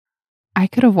I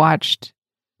could have watched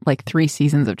like 3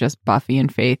 seasons of just Buffy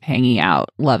and Faith hanging out,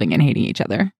 loving and hating each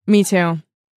other. Me too.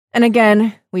 And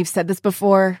again, we've said this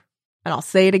before, and I'll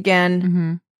say it again.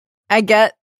 Mm-hmm. I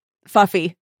get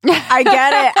Fuffy. I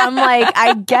get it. I'm like,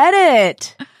 I get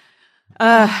it.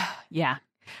 Yeah.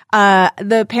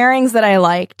 The pairings that I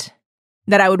liked,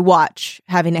 that I would watch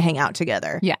having to hang out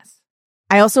together. Yes.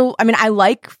 I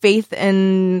like Faith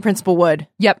and Principal Wood.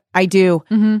 Yep. I do.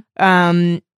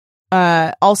 Mm-hmm.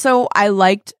 Also, I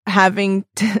liked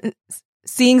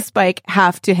seeing Spike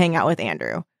have to hang out with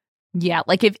Andrew. Yeah,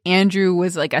 like if Andrew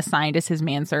was like assigned as his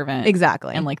manservant.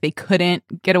 Exactly. And like they couldn't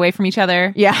get away from each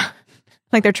other. Yeah.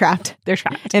 Like they're trapped. They're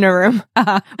trapped. In a room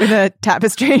with a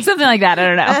tapestry. Something like that. I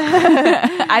don't know.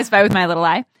 I Spy with My Little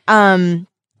Eye.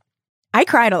 I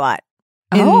cried a lot.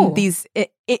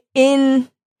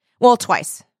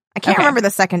 Twice. I can't remember the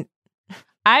second.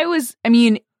 I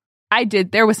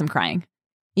did. There was some crying.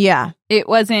 Yeah. I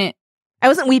wasn't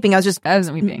weeping. I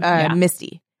wasn't weeping.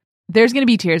 Misty. There's going to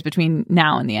be tears between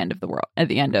now and the end of the world, at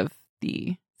the end of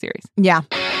the series. Yeah.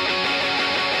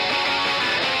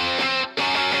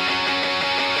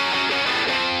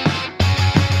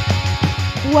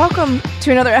 Welcome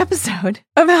to another episode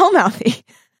of Hellmouthy.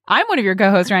 I'm one of your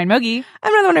co-hosts, Ryan Mogi.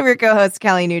 I'm another one of your co-hosts,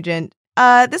 Callie Nugent.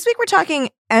 This week we're talking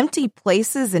Empty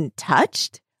Places and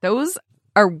Touched. Those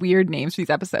are weird names for these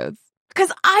episodes.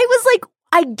 Because I was like,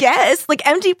 I guess, like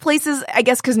Empty Places, I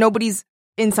guess because nobody's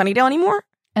in Sunnydale anymore.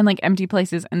 And like empty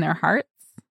places in their hearts.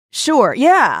 Sure,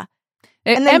 yeah.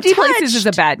 And then Empty Places is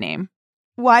a bad name.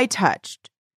 Why Touched?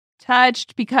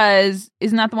 Touched because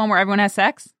isn't that the one where everyone has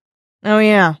sex? Oh,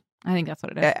 yeah. I think that's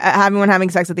what it is. Everyone having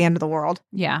sex at the end of the world.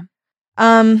 Yeah.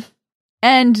 And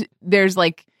there's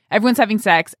like everyone's having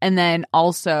sex, and then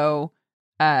also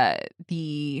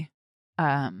the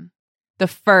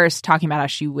first talking about how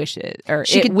she wishes it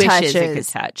could touch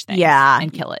things,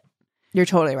 and kill it. You're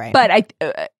totally right. But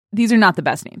these are not the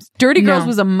best names. Dirty Girls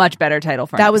was a much better title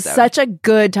for that was such a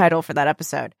good title for that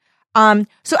episode.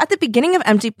 So at the beginning of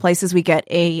Empty Places, we get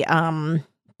a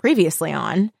previously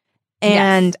on,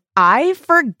 and I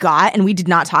forgot, and we did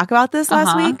not talk about this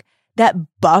last week, that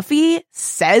Buffy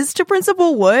says to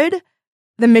Principal Wood,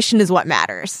 the mission is what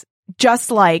matters. Just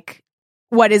like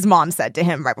what his mom said to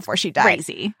him right before she died.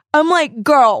 Crazy. I'm like,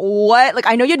 girl, what? Like,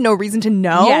 I know you had no reason to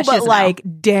know, but like,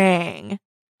 dang.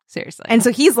 Seriously. And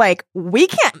so he's like, we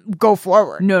can't go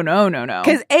forward. No.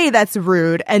 Because A, that's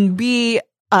rude, and B,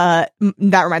 that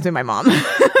reminds me of my mom. So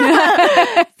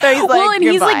he's like,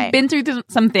 he's like been through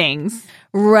some things.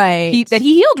 Right. That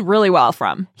he healed really well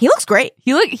from. He looks great.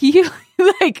 He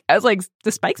like, I was like,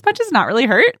 the Spike's punches not really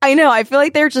hurt? I know. I feel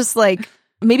like they're just like,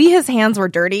 maybe his hands were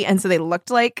dirty, and so they looked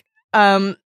like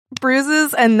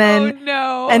bruises, and then,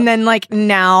 and then like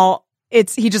now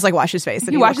he just like washed his face.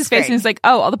 And he washed his face and he's like,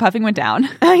 oh, all the puffing went down.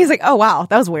 He's like, oh wow,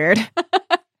 that was weird.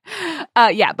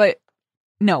 Yeah, but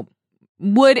no,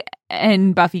 Wood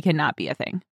and Buffy cannot be a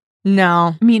thing.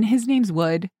 No. I mean, his name's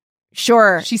Wood.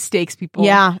 Sure. She stakes people.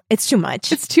 Yeah, it's too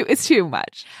much. It's too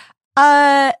much.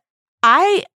 Again,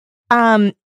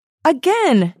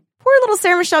 poor little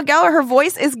Sarah Michelle Gellar, her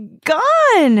voice is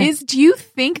gone. Do you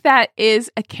think that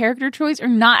is a character choice or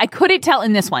not? I couldn't tell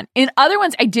in this one. In other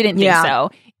ones, I didn't think so.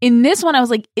 In this one, I was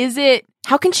like, is it?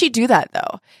 How can she do that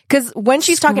though? Because when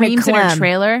she's talking to Clem in her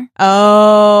trailer.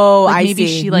 Oh, like maybe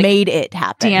see. She like made it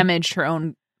happen. Damaged her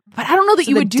own. But I don't know that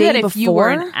you would do that if you were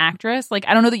an actress. Like,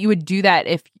 I don't know that you would do that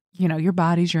if, your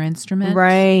body's your instrument.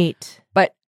 Right.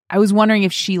 But I was wondering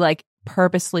if she like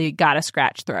purposely got a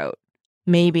scratch throat.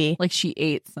 Maybe. Like she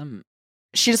ate some.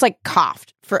 She just like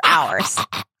coughed for hours.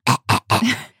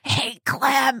 Hey,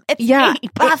 Clem. It's me,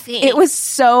 Buffy. It was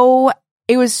so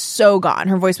gone.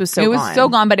 Her voice was so gone. It was so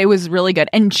gone, but it was really good.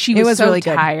 And she was so really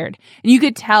tired. And you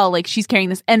could tell like she's carrying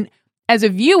this. And as a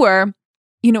viewer,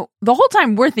 the whole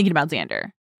time we're thinking about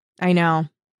Xander. I know.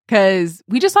 Because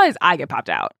we just saw his eye get popped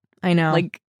out. I know.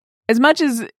 Like, as much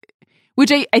as,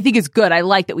 which I think is good. I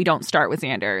like that we don't start with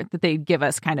Xander, that they give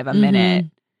us kind of a minute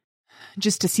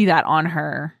just to see that on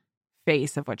her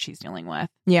face of what she's dealing with.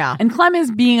 Yeah. And Clem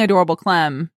is being adorable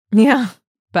Clem. Yeah.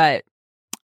 But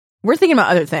we're thinking about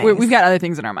other things. We've got other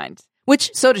things in our mind. Which,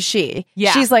 so does she.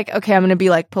 Yeah. She's like, okay, I'm going to be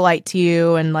like polite to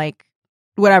you and like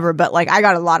whatever, but like I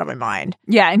got a lot on my mind.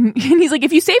 Yeah. And he's like,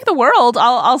 if you save the world,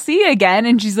 I'll see you again.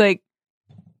 And she's like,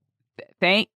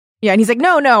 thank. Yeah, and he's like,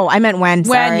 no, I meant when.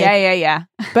 Sorry. Yeah.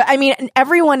 But I mean,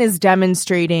 everyone is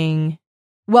demonstrating.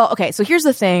 Well, okay, so here's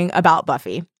the thing about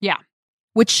Buffy. Yeah.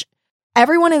 Which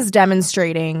everyone is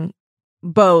demonstrating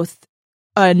both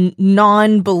a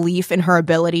non-belief in her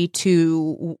ability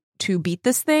to beat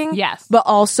this thing. Yes. But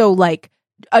also like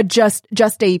just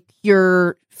a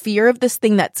pure fear of this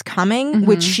thing that's coming,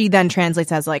 which she then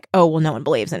translates as like, oh, well, no one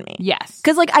believes in me. Yes.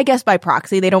 Because like, I guess by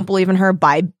proxy, they don't believe in her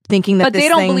by thinking that but they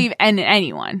don't believe in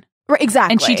anyone. Right,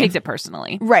 exactly. And she takes it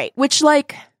personally. Right. Which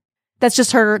like, that's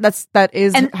just her. That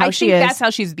is and how she is. That's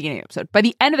how she's at the beginning of the episode. By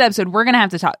the end of the episode, we're going to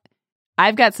have to talk.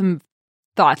 I've got some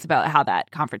thoughts about how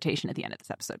that confrontation at the end of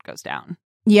this episode goes down.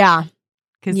 Yeah.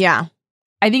 Yeah.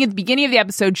 I think at the beginning of the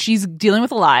episode, she's dealing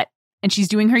with a lot and she's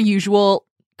doing her usual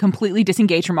completely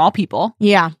disengaged from all people.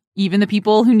 Yeah. Even the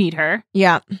people who need her.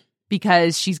 Yeah.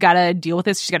 Because she's got to deal with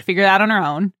this. She's got to figure it out on her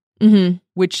own,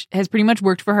 which has pretty much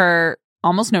worked for her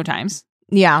almost no times.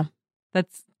 Yeah.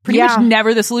 That's pretty much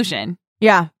never the solution.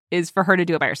 Yeah. Is for her to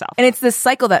do it by herself. And it's this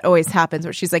cycle that always happens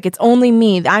where she's like, it's only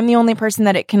me. I'm the only person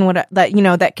that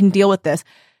that can deal with this,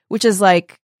 which is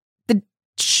like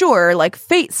like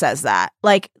fate says that,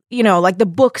 like, like the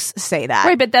books say that.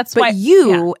 Right. But that's why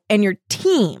you and your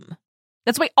team.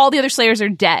 That's why all the other Slayers are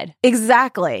dead.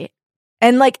 Exactly.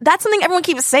 And like, that's something everyone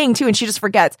keeps saying too. And she just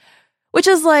forgets, which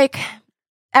is like,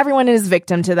 everyone is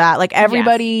victim to that. Like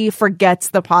everybody forgets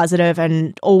the positive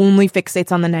and only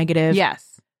fixates on the negative.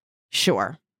 Yes.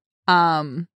 Sure.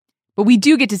 But we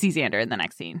do get to see Xander in the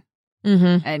next scene.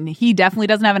 And he definitely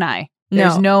doesn't have an eye.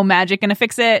 There's no magic gonna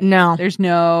fix it. No. There's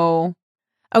no...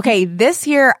 Okay, this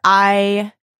here,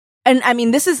 I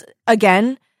mean, this is,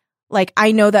 again, like,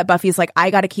 I know that Buffy's like, I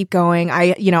gotta keep going.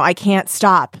 I can't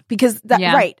stop. Because,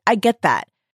 right, I get that.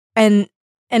 And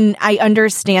I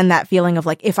understand that feeling of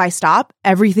like, if I stop,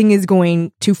 everything is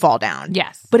going to fall down.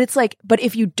 Yes. But it's like, but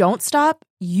if you don't stop,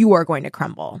 you are going to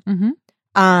crumble.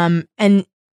 And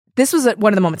this was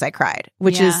one of the moments I cried,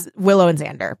 which is Willow and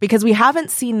Xander, because we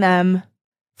haven't seen them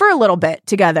for a little bit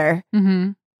together.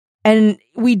 And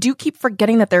we do keep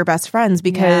forgetting that they're best friends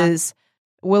because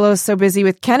Willow's so busy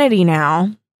with Kennedy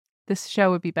now. This show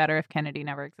would be better if Kennedy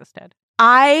never existed.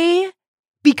 I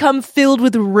become filled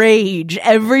with rage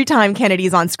every time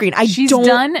Kennedy's on screen. She's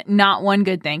done not one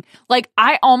good thing. Like,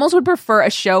 I almost would prefer a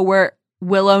show where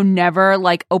Willow never,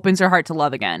 like, opens her heart to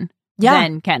love again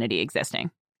than Kennedy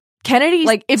existing. Kennedy,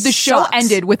 like, if the show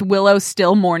ended with Willow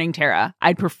still mourning Tara,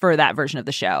 I'd prefer that version of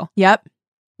the show. Yep.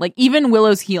 Like, even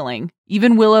Willow's healing,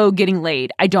 even Willow getting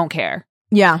laid, I don't care.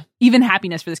 Yeah. Even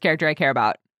happiness for this character I care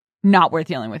about, not worth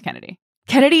dealing with Kennedy.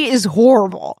 Kennedy is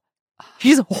horrible.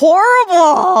 She's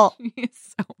horrible.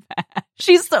 She's so bad.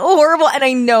 She's so horrible. And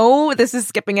I know this is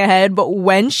skipping ahead, but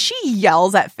when she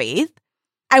yells at Faith,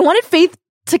 I wanted Faith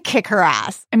to kick her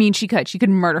ass. I mean, she could. She could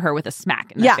murder her with a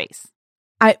smack in the face.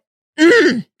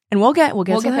 And we'll get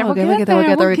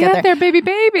there, baby.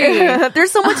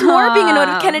 There's so much more being annoyed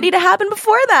with Kennedy to happen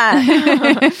before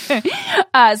that.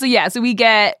 So we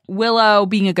get Willow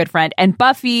being a good friend and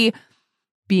Buffy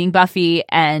being Buffy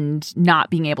and not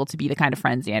being able to be the kind of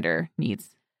friend Xander needs.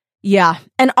 Yeah.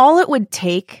 And all it would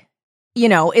take,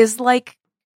 is like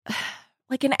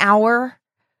an hour.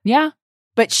 Yeah.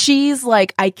 But she's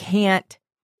like, I can't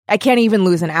even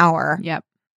lose an hour. Yep.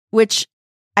 Which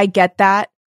I get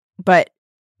that, but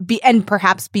and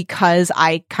perhaps because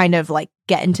I kind of like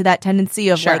get into that tendency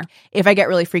of like, if I get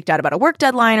really freaked out about a work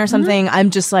deadline or something,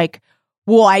 I'm just like,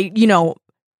 well,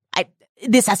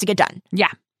 this has to get done. Yeah.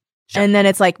 Sure. And then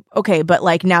it's like, okay, but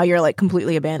like now you're like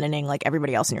completely abandoning like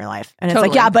everybody else in your life. And it's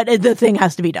like, yeah, but the thing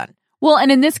has to be done. Well,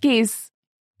 and in this case,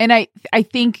 and I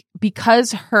think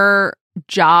because her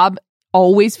job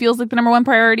always feels like the number one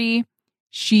priority,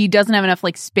 she doesn't have enough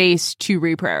like space to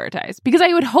reprioritize. Because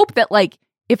I would hope that like,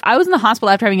 if I was in the hospital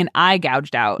after having an eye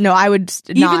gouged out, no, I would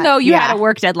even though you had a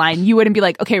work deadline, you wouldn't be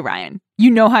like, okay, Ryan, you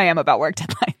know how I am about work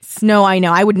deadlines. No, I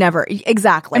know. I would never.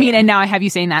 Exactly. I mean, and now I have you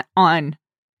saying that on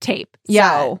tape.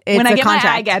 Yeah. So when I get my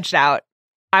eye gouged out,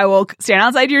 I will stand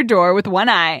outside your door with one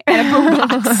eye and a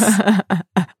boombox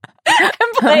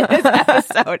and play this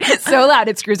episode so loud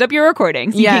it screws up your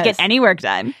recording so you can't get any work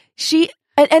done.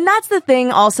 And that's the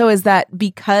thing also is that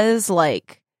because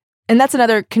like, and that's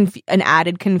another an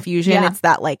added confusion. Yeah. It's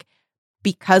that like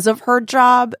because of her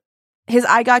job, his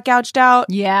eye got gouged out.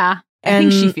 Yeah. I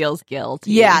think she feels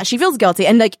guilty. Yeah, she feels guilty.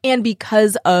 And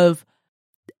because of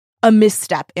a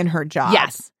misstep in her job.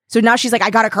 Yes. So now she's like, I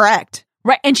gotta correct.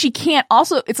 Right. And she can't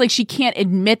it's like she can't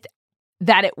admit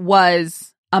that it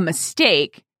was a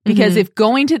mistake. Because if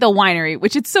going to the winery,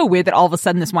 which it's so weird that all of a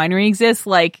sudden this winery exists,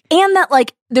 like... And that,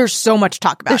 like, there's so much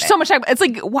talk about it. There's so much talk. It's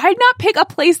like, why not pick a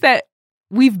place that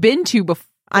we've been to before?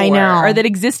 I know. Or that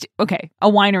exists... Okay, a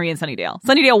winery in Sunnydale.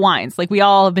 Sunnydale wines. Like, we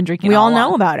all have been drinking We all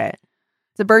along. know about it.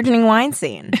 It's a burgeoning wine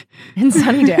scene in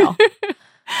Sunnydale.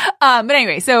 But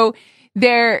anyway, so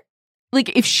they're...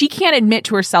 Like, if she can't admit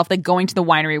to herself that going to the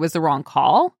winery was the wrong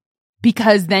call,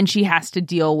 because then she has to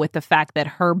deal with the fact that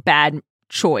her bad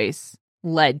choice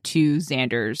led to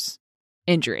Xander's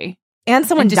injury And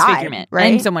someone and died, disfigurement,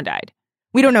 right? and someone died.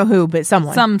 We don't know who, but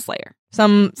someone. Some Slayer,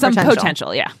 Some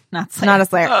potential, yeah, not Slayer. Not a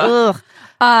Slayer. Ugh.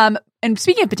 And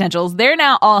speaking of potentials, they're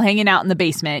now all hanging out in the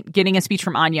basement, getting a speech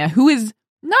from Anya, who is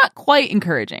not quite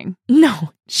encouraging.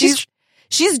 No, she's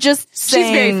just saying,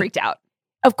 she's very freaked out.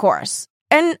 Of course.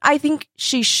 And I think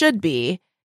she should be.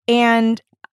 And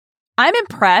I'm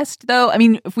impressed, though. I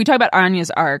mean, if we talk about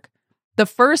Anya's arc, the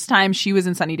first time she was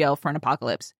in Sunnydale for an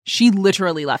apocalypse, she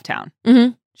literally left town.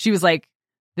 Mhm. She was like,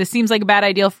 this seems like a bad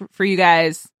idea for you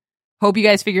guys. Hope you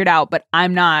guys figure it out, but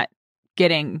I'm not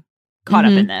getting caught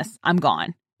up in this. I'm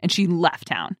gone. And she left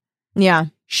town. yeah.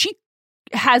 She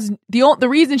has the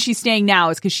reason she's staying now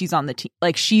is because she's on the team.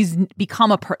 Like, she's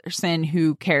become a person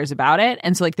who cares about it.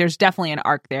 And so, like, there's definitely an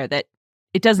arc there that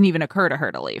it doesn't even occur to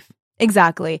her to leave.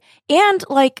 Exactly. And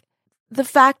like the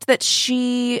fact that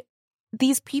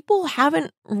these people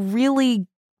haven't really,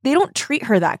 they don't treat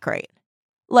her that great.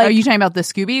 Like, are you talking about the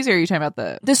Scoobies or are you talking about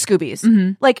the Scoobies?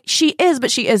 Mhm. Like, she is,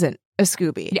 but she isn't a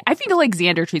Scooby. Yeah, I feel like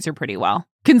Xander treats her pretty well,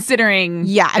 considering.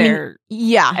 Yeah, I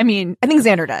think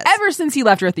Xander does. Ever since he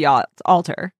left her at the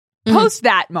altar, Mhm. post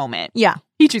that moment, Yeah.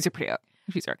 he treats her pretty.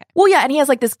 He treats her okay. Well, yeah, and he has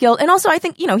like this guilt, and also I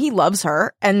think he loves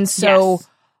her, and so, Yes.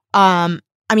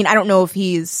 I mean, I don't know if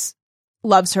he's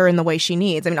loves her in the way she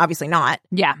needs. I mean, obviously not,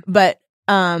 Yeah, but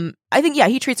I think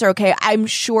he treats her okay. I'm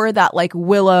sure that like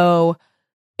Willow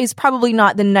is probably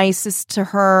not the nicest to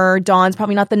her. Dawn's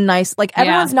probably not the nice. Like,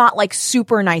 everyone's not like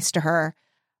super nice to her.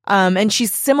 And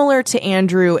she's similar to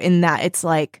Andrew in that it's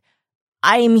like,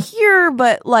 I'm here,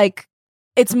 but like,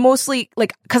 it's mostly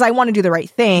like, because I want to do the right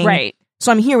thing. right,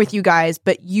 So I'm here with you guys,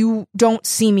 but you don't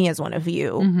see me as one of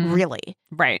you, Mhm. really.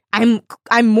 right, I'm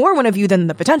more one of you than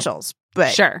the potentials,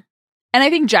 but sure. And I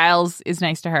think Giles is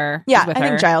nice to her. yeah, He's with I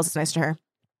think her. Giles is nice to her.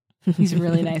 He's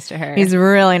really nice to her. He's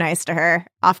really nice to her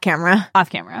off camera.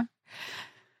 off camera.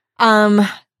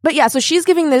 But yeah, so she's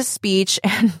giving this speech,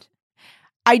 and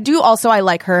I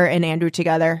like her and Andrew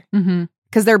together Mm-hmm.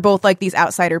 because they're both like these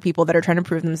outsider people that are trying to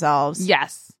prove themselves.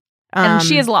 Yes, and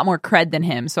she has a lot more cred than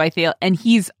him. So I feel, and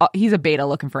he's a beta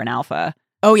looking for an alpha.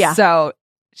 Oh yeah, So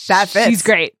that fits. she's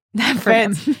great. That for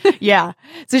him. fits. Yeah.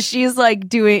 So she's like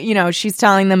doing, she's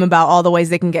telling them about all the ways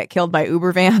they can get killed by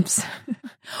Uber vamps.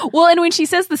 Well, and when she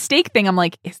says the stake thing, I'm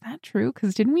like, is that true?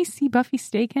 Because didn't we see Buffy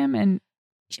stake him? And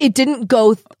It didn't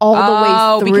go all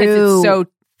the way through because it's so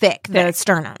thick, the thick.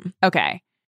 sternum. okay.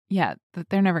 Yeah,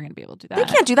 they're never going to be able to do that.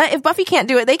 They can't do that. If Buffy can't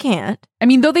do it, they can't. I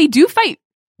mean, though they do fight.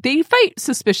 They fight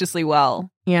suspiciously well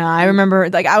Yeah, I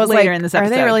remember. Like, I was Later like, in this are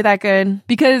they episode. really that good?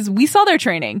 because we saw their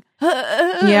training.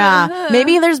 Yeah.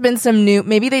 Maybe there's been some new.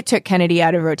 Maybe they took Kennedy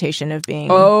out of rotation of being.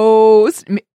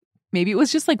 Maybe it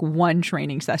was just like one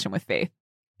training session with Faith,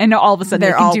 and all of a sudden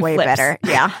they're they can all do way flips. better.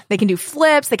 Yeah, they can do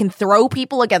flips. They can throw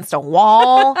people against a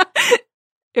wall.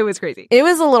 It was crazy. It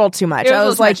was a little too much. It was a I little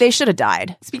was too like, much. they should have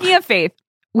died. Speaking of Faith,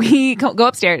 we go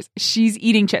upstairs. She's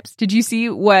eating chips. Did you see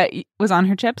what was on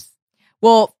her chips?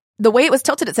 Well, the way it was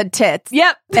tilted, it said tits.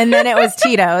 Yep. And then it was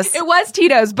Tito's. It was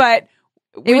Tito's, but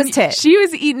It was when tit. She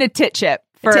was eating a tit chip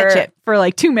for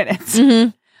like 2 minutes.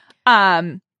 Mhm.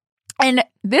 And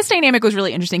this dynamic was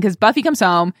really interesting because Buffy comes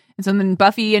home, and so then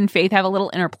Buffy and Faith have a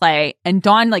little interplay, and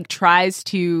Dawn like tries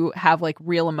to have like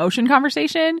real emotion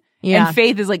conversation. Yeah. And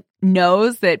Faith is like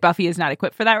knows that Buffy is not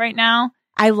equipped for that right now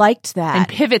I liked and that.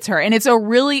 pivots her. And it's a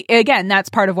really, again, that's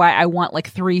part of why I want like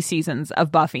 3 seasons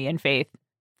of Buffy and Faith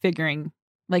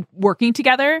working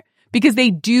together, because they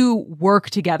do work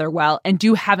together well and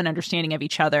do have an understanding of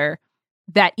each other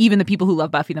that even the people who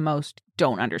love Buffy the most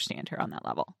don't understand her on that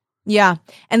level. Yeah.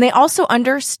 And they also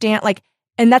understand, like,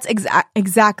 and that's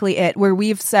exactly it, where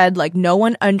we've said, like, no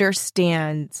one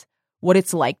understands what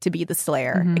it's like to be the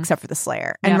Slayer Mhm. except for the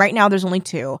Slayer. And Yep. right now there's only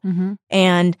 2. Mm-hmm.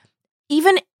 And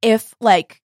even if,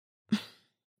 like,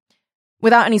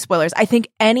 without any spoilers, I think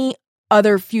any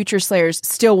other future Slayers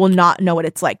still will not know what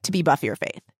it's like to be Buffy or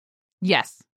Faith,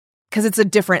 Yes. because it's a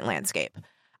different landscape.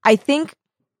 I think,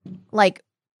 like,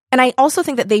 and I also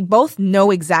think that they both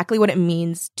know exactly what it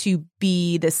means to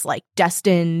be this, like,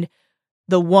 destined,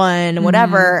 the one,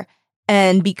 whatever.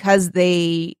 And because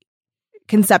they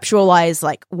conceptualize,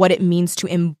 like, what it means to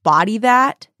embody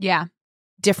that Yeah.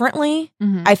 differently,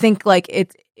 Mm-hmm. I think, like,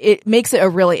 it makes it a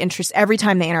really interesting, every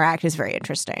time they interact is very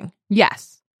interesting.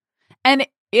 Yes. And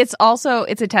it's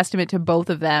a testament to both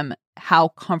of them how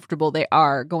comfortable they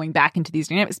are going back into these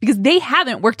dynamics, because they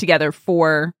haven't worked together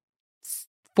for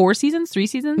 3 seasons.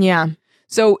 Yeah.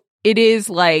 So it is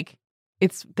like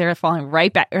they're falling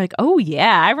right back. They're like, oh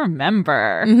yeah, I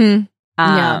remember. Mm-hmm.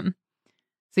 Yeah.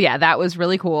 So yeah, that was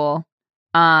really cool.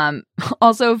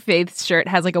 Also, Faith's shirt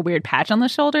has like a weird patch on the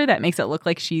shoulder that makes it look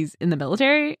like she's in the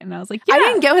military. And I was like, yeah. I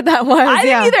didn't get what that was. I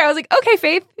didn't either. I was like, okay,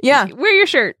 Faith. Yeah. Wear your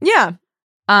shirt. Yeah.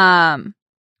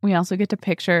 We also get to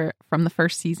picture from the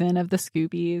first season of the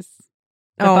Scoobies.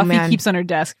 Oh, Buffy man. keeps on her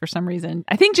desk for some reason.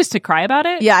 I think just to cry about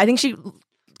it. Yeah, I think she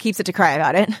keeps it to cry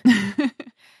about it.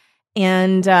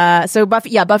 And so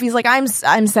Buffy's like, I'm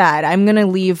sad. I'm going to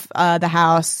leave the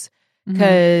house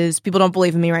because people don't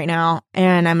believe in me right now.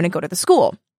 And I'm going to go to the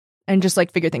school and just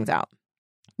like figure things out.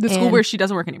 The school where she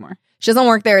doesn't work anymore. She doesn't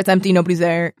work there. It's empty. Nobody's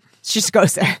there. She just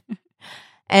goes there.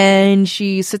 And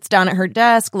she sits down at her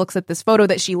desk, looks at this photo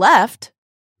that she left.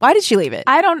 Why did she leave it?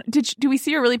 Do we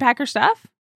see her really pack her stuff?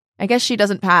 I guess she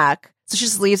doesn't pack. So she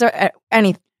just leaves her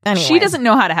anyway. She doesn't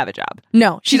know how to have a job.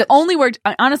 No. She's only worked,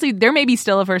 honestly, there may be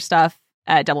still of her stuff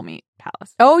at Double Meat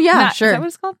Palace. Oh, yeah, sure. Is that what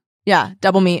it's called? Yeah,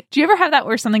 Double Meat. Do you ever have that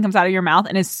where something comes out of your mouth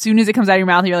and as soon as it comes out of your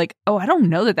mouth, you're like, oh, I don't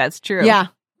know that that's true. Yeah,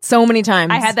 so many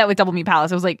times. I had that with Double Meat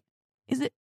Palace. I was like,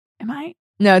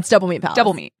 No, it's Double Meat Palace.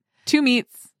 Double Meat. 2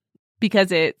 meats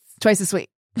because it's twice as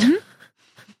sweet.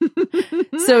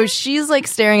 So she's like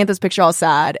staring at this picture all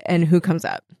sad, and who comes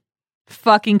up?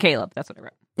 Fucking Caleb. That's what I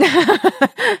wrote.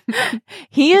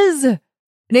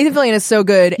 Nathan Fillion is so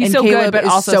good, He's and so Caleb good, but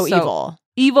is also so so evil.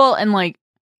 Evil and like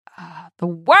the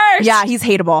worst. Yeah, he's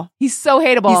hateable. He's so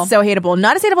hateable. He's so hateable.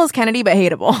 Not as hateable as Kennedy, but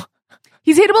hateable.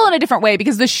 He's hateable in a different way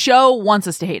because the show wants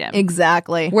us to hate him.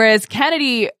 Exactly. Whereas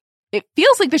Kennedy, it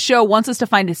feels like the show wants us to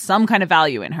find some kind of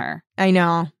value in her. I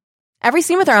know. Every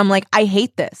scene with her, I'm like, I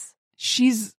hate this.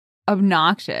 She's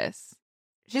obnoxious.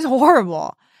 She's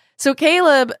horrible. So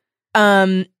Caleb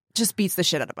just beats the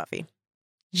shit out of Buffy.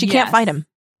 She can't fight him.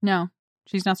 No,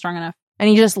 she's not strong enough. And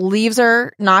he just leaves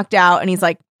her knocked out, and he's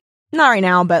like, not right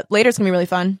now, but later it's gonna be really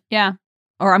fun. Yeah.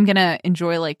 Or I'm gonna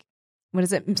enjoy like, what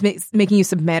is it? Making you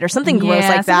submit or something gross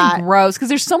like something that. Gross. Because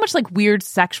there's so much like weird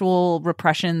sexual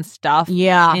repression stuff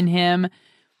in him.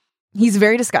 He's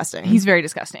very disgusting. He's very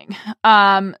disgusting.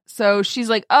 So she's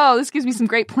like, oh, this gives me some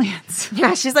great plans.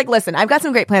 Yeah, she's like, listen, I've got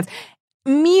some great plans.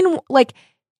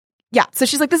 So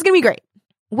she's like, this is gonna be great.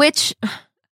 Which,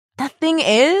 the thing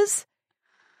is,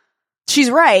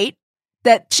 she's right.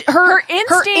 That her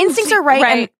instincts are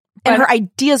right, and her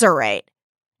ideas are right.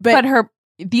 But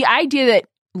the idea that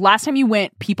last time you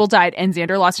went, people died and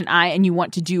Xander lost an eye, and you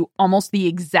want to do almost the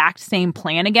exact same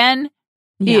plan again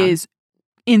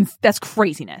that's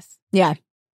craziness. Yeah,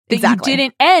 that exactly. You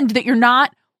didn't end. That you're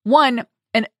not one.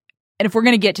 And if we're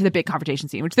gonna get to the big confrontation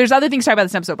scene, which there's other things to talk about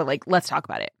this episode, but like let's talk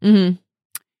about it. Mm-hmm.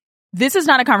 This is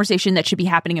not a conversation that should be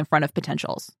happening in front of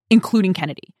potentials, including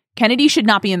Kennedy. Kennedy should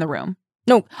not be in the room.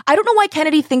 No, I don't know why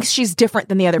Kennedy thinks she's different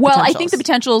than the other potentials. Well, I think the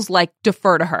potentials like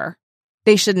defer to her.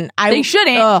 They shouldn't. They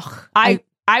shouldn't. Ugh.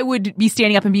 I would be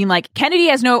standing up and being like,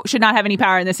 Kennedy should not have any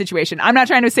power in this situation. I'm not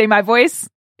trying to say my voice.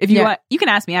 If you want, you can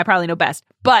ask me. I probably know best.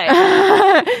 But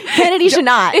Kennedy should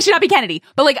not. It should not be Kennedy.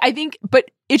 But like, but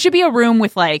it should be a room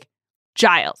with like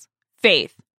Giles,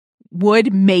 Faith,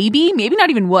 Wood, maybe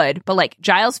not even Wood, but like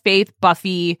Giles, Faith,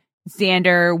 Buffy,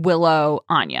 Xander, Willow,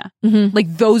 Anya. Mm-hmm.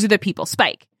 Like those are the people.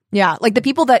 Spike. Yeah, like the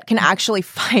people that can actually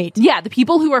fight. Yeah, the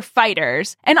people who are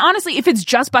fighters. And honestly, if it's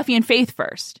just Buffy and Faith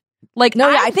first. Like,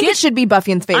 I think it should be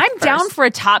Buffy and Faith I'm first. down for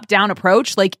a top-down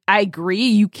approach. Like, I agree.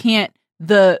 You can't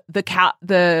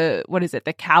what is it?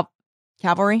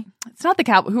 Cavalry? It's not the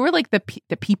cavalry. Who are like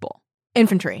the people?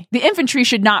 Infantry. The infantry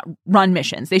should not run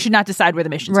missions. They should not decide where the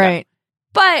missions go.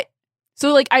 But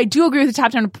so like I do agree with the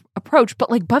top-down approach,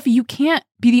 but like Buffy, you can't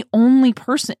be the only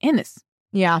person in this.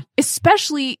 Yeah.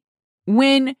 Especially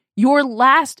when your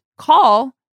last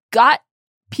call got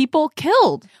people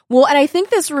killed. Well, and I think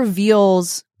this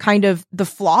reveals kind of the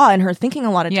flaw in her thinking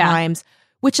a lot of times,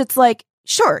 which it's like,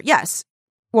 sure, yes.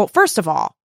 Well, first of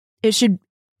all, it should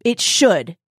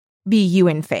be you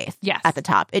and Faith at the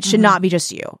top. It should not be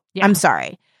just you. Yeah. I'm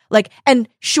sorry. Like, and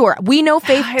sure, we know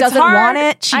Faith doesn't want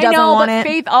it. She doesn't want it.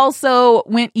 Faith also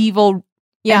went evil.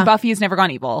 Yeah. And Buffy has never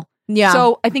gone evil. Yeah.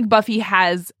 So I think Buffy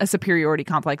has a superiority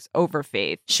complex over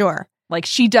Faith. Sure. Like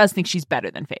she does think she's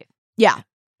better than Faith. Yeah.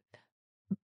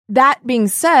 That being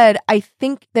said, I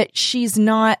think that she's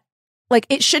not like,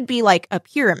 it should be like a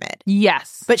pyramid.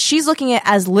 Yes. But she's looking at it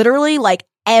as literally like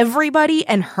everybody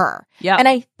and her. Yeah. And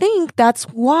I think that's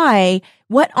why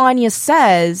what Anya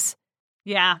says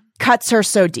cuts her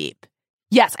so deep.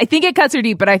 Yes, I think it cuts her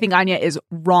deep, but I think Anya is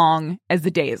wrong as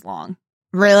the day is long.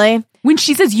 Really? When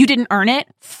she says you didn't earn it,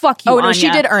 fuck you, Oh, no, Anya. she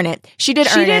did earn it. She did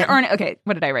earn it. Okay,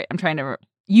 what did I write? I'm trying to...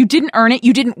 You didn't earn it.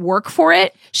 You didn't work for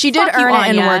it. She did earn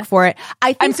it and work for it.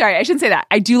 I'm sorry. I shouldn't say that.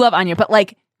 I do love Anya, but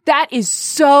like that is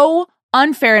so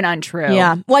unfair and untrue.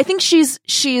 Yeah. Well, I think she's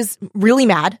really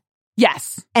mad.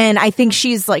 Yes. And I think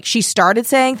she's like, she started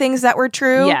saying things that were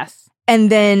true. Yes. And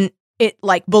then it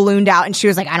like ballooned out and she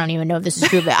was like, I don't even know if this is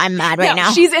true, but I'm mad right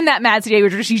now. She's in that mad state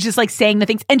where she's just like saying the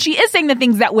things, and she is saying the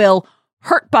things that will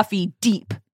hurt Buffy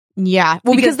deep. Yeah.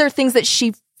 Well, because they're things that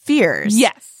she fears.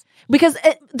 Yes. Because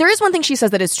there is one thing she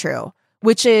says that is true,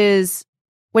 which is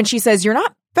when she says, you're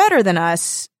not better than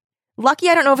us. Lucky,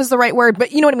 I don't know if it's the right word,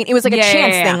 but you know what I mean? It was like a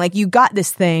chance thing. Like, you got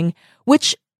this thing,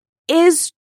 which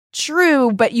is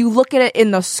true, but you look at it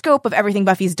in the scope of everything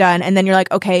Buffy's done, and then you're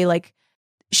like, okay, like,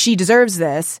 she deserves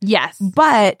this. Yes.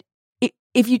 But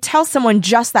if you tell someone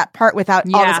just that part without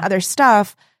all this other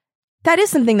stuff, that is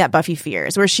something that Buffy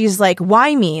fears, where she's like,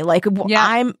 why me? Like,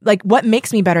 I'm like, what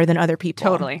makes me better than other people?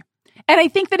 Totally. And I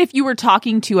think that if you were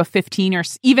talking to a 15 or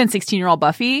even 16-year-old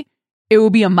Buffy, it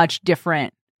would be a much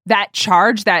different, that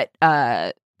charge, that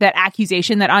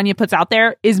accusation that Anya puts out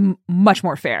there is much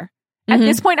more fair. At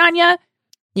this point, Anya,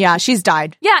 yeah, she's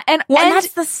died. Yeah, and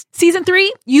that's the season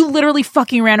 3. You literally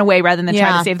fucking ran away rather than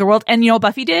try to save the world. And you know what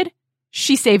Buffy did?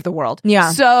 She saved the world.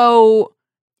 Yeah. So,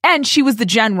 and she was the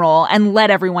general and led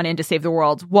everyone in to save the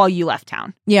world while you left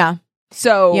town. Yeah.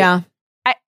 So, yeah,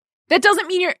 that doesn't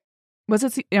mean you're. Was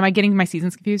it? Am I getting my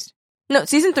seasons confused? No,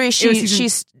 season 3.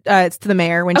 She's it's to the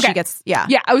mayor when she gets. Yeah.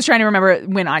 Yeah, I was trying to remember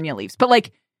when Anya leaves, but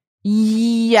like,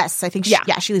 yes, I think.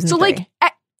 She leaves. So like,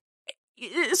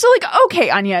 okay,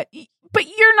 Anya. But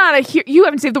you're not a hero. You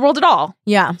haven't saved the world at all.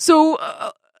 Yeah. So,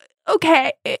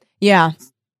 okay. Yeah.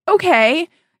 Okay.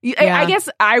 I guess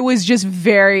I was just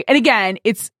very, and again,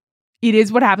 it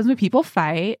is what happens when people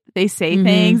fight. They say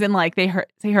things and like they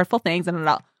say hurtful things and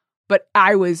all. But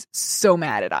I was so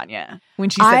mad at Anya when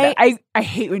she said that. I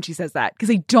hate when she says that because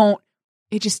I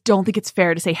just don't think it's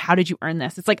fair to say, how did you earn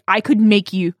this? It's like, I could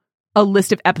make you a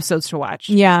list of episodes to watch.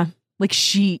 Yeah. Like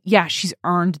she's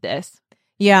earned this.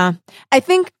 Yeah. I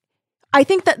think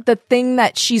that the thing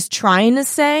that she's trying to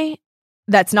say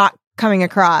that's not coming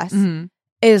across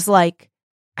is like,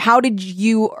 how did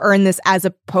you earn this as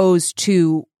opposed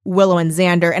to Willow and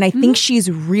Xander? And I think she's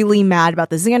really mad about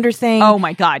the Xander thing. Oh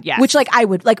my God, yes. Which like I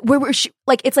would like where she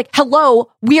like it's like,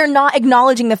 hello, we are not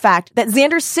acknowledging the fact that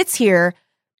Xander sits here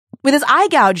with his eye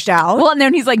gouged out. Well, and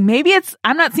then he's like, maybe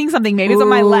I'm not seeing something, maybe it's on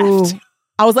my left.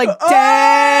 I was like,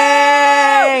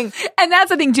 dang. And that's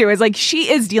the thing too, is like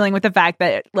she is dealing with the fact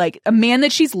that like a man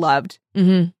that she's loved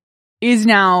is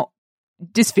now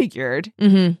disfigured.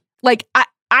 Like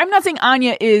I'm not saying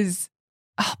Anya is,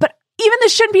 but even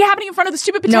this shouldn't be happening in front of the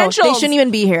stupid potentials. No, they shouldn't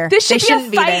even be here. This should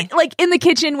be a fight like in the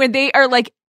kitchen when they are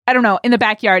like, I don't know, in the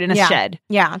backyard in a shed.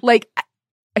 Yeah. Like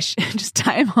just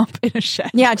tie them up in a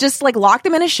shed. Yeah, just like lock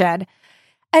them in a shed.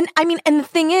 And I mean, and the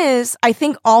thing is, I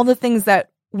think all the things that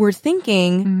we're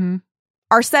thinking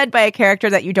are said by a character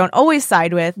that you don't always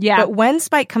side with. Yeah. But when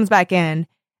Spike comes back in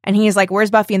and he's like,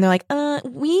 where's Buffy? And they're like,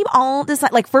 we all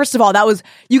decide. Like, first of all, that was,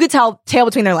 you could tell, tail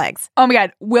between their legs. Oh my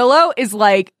God. Willow is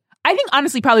like, I think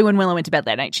honestly, probably when Willow went to bed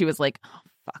that night, she was like, oh,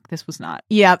 fuck, this was not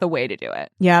the way to do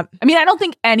it. Yeah. I mean, I don't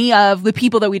think any of the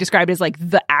people that we described as like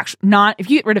the actual, if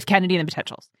you get rid of Kennedy and the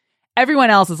potentials, everyone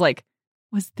else is like,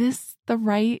 was this the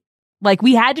right? Like,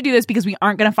 we had to do this because we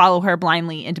aren't going to follow her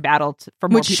blindly into battle for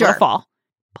more people to fall.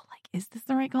 But like, is this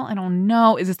the right call? I don't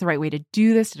know. Is this the right way to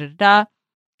do this?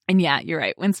 And yeah, you're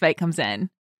right. When Spike comes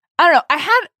in, I don't know.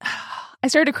 I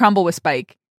started to crumble with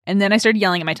Spike, and then I started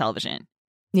yelling at my television.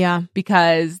 Yeah.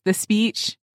 Because the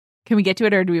speech, can we get to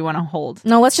it or do we want to hold?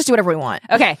 No, let's just do whatever we want.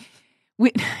 Okay.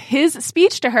 His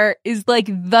speech to her is like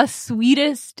the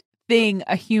sweetest thing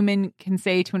a human can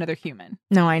say to another human.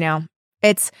 No, I know.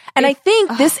 I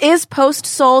think this is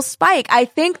post-Soul Spike. I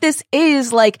think this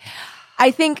is like,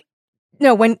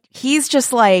 when he's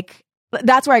just like,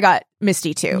 that's where I got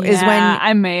misty too, is when.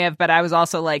 I may have, but I was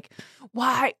also like,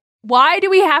 why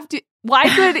do we have to, why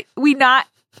could we not,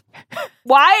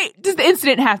 why does the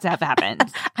incident have to happen?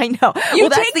 I know. You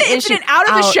take the incident out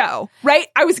of the show, right?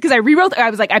 I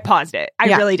paused it.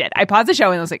 I really did. I paused the show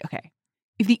and I was like, okay,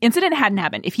 if the incident hadn't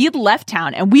happened, if he had left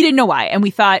town and we didn't know why, and we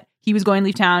thought he was going to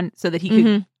leave town so that he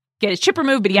could get his chip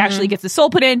removed, but he actually gets the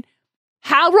soul put in,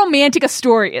 how romantic a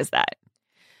story is that?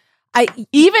 If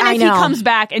he comes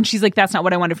back and she's like, that's not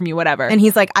what I wanted from you, whatever. And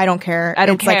he's like, I don't care. I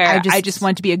don't care. Like, I just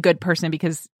want to be a good person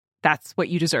because that's what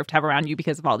you deserve to have around you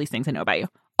because of all these things I know about you.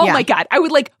 Oh my God. I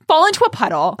would like fall into a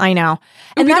puddle. I know.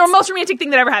 It would be the most romantic thing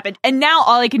that ever happened. And now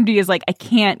all I can do is like, I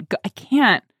can't.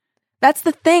 That's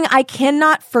the thing. I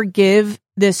cannot forgive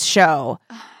this show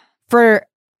for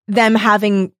them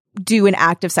having do an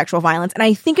act of sexual violence. And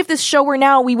I think if this show were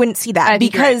now, we wouldn't see that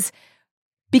because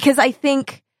I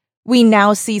think we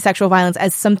now see sexual violence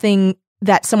as something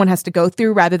that someone has to go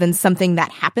through rather than something that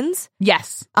happens.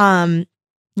 Yes.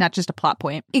 Not just a plot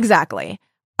point. Exactly.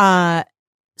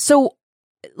 So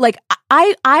like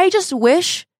I just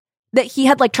wish that he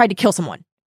had like tried to kill someone.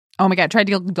 Oh my God, tried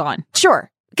to kill Dawn.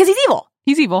 Sure. Because he's evil.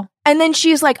 He's evil. And then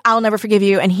she's like, I'll never forgive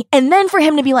you. And then for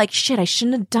him to be like, shit, I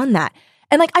shouldn't have done that.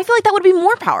 And like, I feel like that would be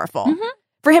more powerful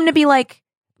for him to be like,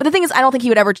 but the thing is, I don't think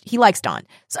he likes Dawn.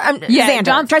 So Xander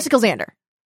Dawn tries to kill Xander.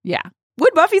 Yeah.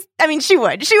 Would Buffy? I mean, she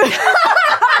would.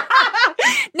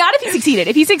 Not if he succeeded.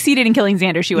 If he succeeded in killing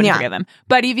Xander, she wouldn't forgive him.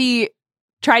 But if he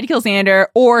tried to kill Xander,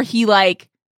 or he like,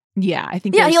 I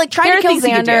think he like tried to kill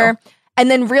Xander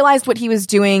and then realized what he was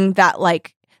doing that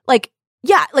like,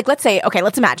 let's say, okay,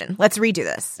 let's imagine. Let's redo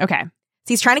this. Okay. So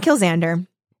he's trying to kill Xander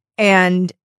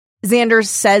and Xander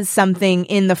says something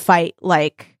in the fight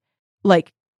like,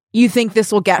 you think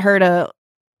this will get her to,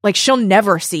 like, she'll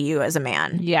never see you as a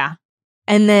man. Yeah.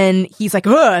 And then he's like,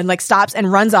 ugh, and like stops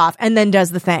and runs off and then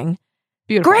does the thing.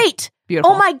 Beautiful. Great.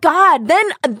 Beautiful. Oh my God. Then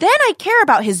I care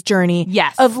about his journey.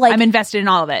 Yes. Of like, I'm invested in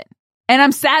all of it. And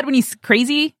I'm sad when he's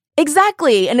crazy.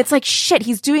 Exactly. And it's like, shit,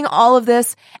 he's doing all of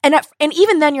this. And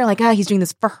even then you're like, he's doing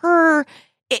this for her.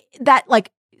 That like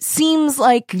seems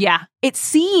like, it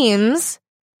seems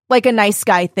like a nice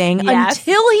guy thing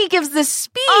until he gives this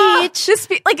speech.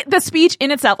 Like the speech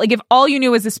in itself. Like if all you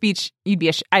knew was the speech,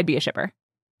 I'd be a shipper.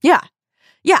 Yeah.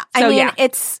 Yeah. So, I mean,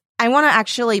 I want to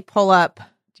actually pull up. Do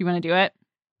you want to do it?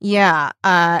 Yeah.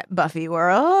 Buffy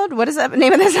World. What is the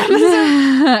name of this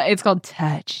episode? It's called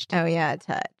Touched. Oh yeah.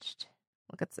 Touched.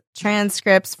 Look at the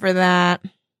transcripts for that.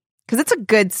 Cause it's a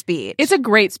good speech. It's a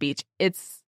great speech.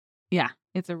 It's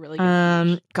a really good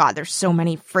speech. God, there's so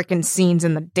many freaking scenes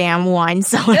in the damn wine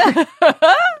cellar.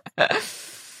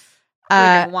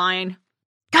 Wine.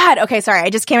 God, okay, sorry. I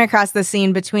just came across the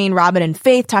scene between Robin and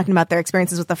Faith talking about their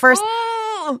experiences with the first.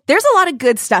 Oh, there's a lot of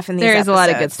good stuff in these episodes. There's a lot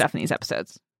of good stuff in these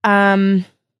episodes. The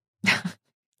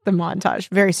montage,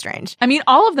 very strange. I mean,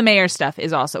 all of the mayor stuff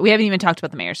is also, we haven't even talked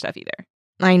about the mayor stuff either.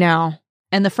 I know.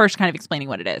 And the first kind of explaining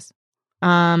what it is.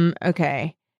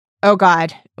 Okay. Oh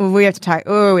God, we have to talk.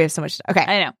 Oh, we have so much. Okay.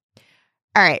 I know.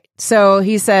 All right. So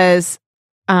he says,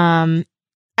 I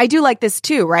do like this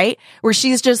too, right? Where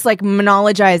she's just like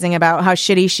monologizing about how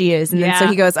shitty she is. And then so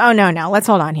he goes, oh no, let's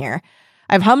hold on here.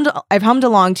 I've hummed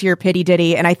along to your pity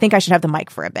ditty and I think I should have the mic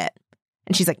for a bit.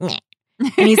 And she's like, meh.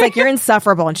 And he's like, you're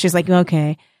insufferable. And she's like,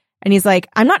 okay. And he's like,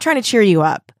 I'm not trying to cheer you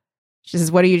up. She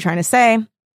says, what are you trying to say?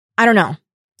 I don't know.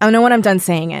 I don't know when I'm done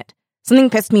saying it. Something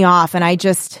pissed me off and I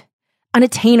just,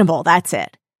 unattainable. That's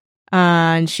it.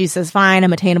 And she says, fine,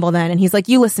 I'm attainable then. And he's like,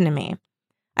 you listen to me.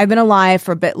 I've been alive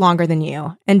for a bit longer than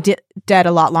you and dead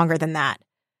a lot longer than that.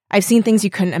 I've seen things you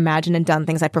couldn't imagine and done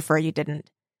things I prefer you didn't.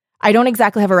 I don't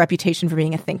exactly have a reputation for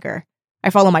being a thinker. I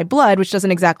follow my blood, which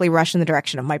doesn't exactly rush in the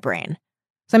direction of my brain.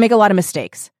 So I make a lot of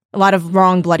mistakes, a lot of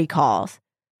wrong bloody calls.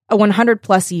 100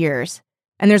 plus years.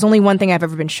 And there's only one thing I've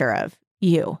ever been sure of.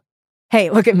 You. Hey,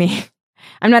 look at me.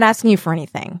 I'm not asking you for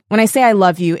anything. When I say I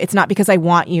love you, it's not because I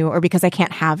want you or because I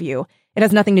can't have you. It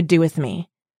has nothing to do with me.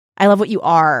 I love what you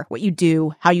are, what you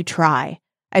do, how you try.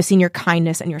 I've seen your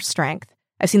kindness and your strength.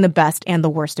 I've seen the best and the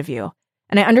worst of you.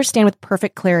 And I understand with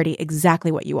perfect clarity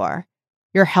exactly what you are.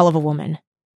 You're a hell of a woman.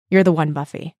 You're the one,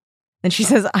 Buffy. Then she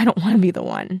says, I don't want to be the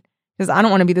one. Because I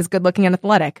don't want to be this good looking and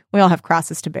athletic. We all have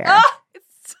crosses to bear. Oh,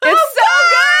 it's so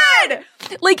good!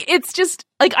 Like, it's just,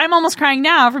 like, I'm almost crying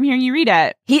now from hearing you read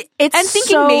it. And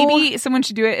thinking maybe someone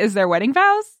should do it as their wedding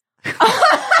vows.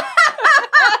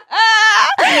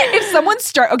 If someone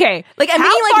okay, like,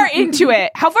 how far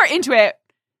into it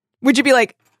would you be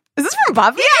like, is this from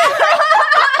Buffy?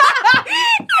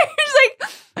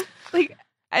 like,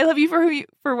 I love you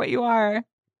for what you are.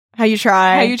 How you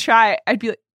try. I'd be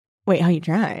like, wait, how you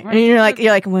try? And you're like,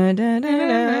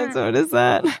 so what is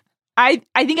that? I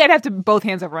think I'd have to both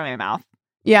hands over my mouth.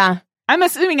 Yeah. I'm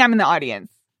assuming I'm in the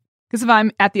audience. Because if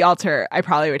I'm at the altar, I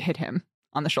probably would hit him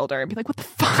on the shoulder and be like, what the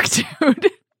fuck,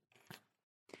 dude?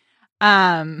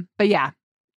 But yeah,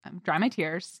 I'm dry my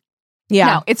tears. Yeah.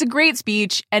 No, it's a great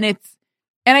speech. And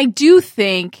I do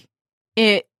think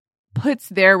it puts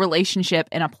their relationship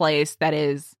in a place that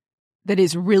is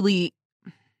really,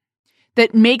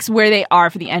 that makes where they are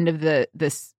for the end of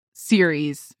this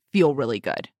series feel really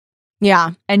good.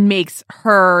 Yeah. And makes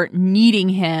her needing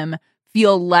him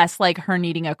feel less like her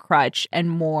needing a crutch and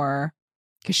more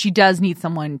because she does need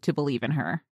someone to believe in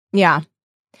her. Yeah.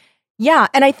 Yeah.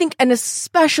 And I think, and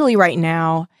especially right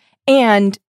now,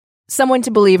 and someone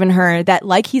to believe in her that,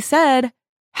 like he said,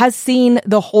 has seen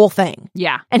the whole thing.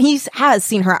 Yeah. And he has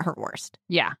seen her at her worst.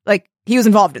 Yeah. Like, he was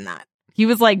involved in that. He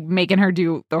was like making her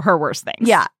do her worst things.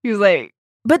 Yeah. He was like,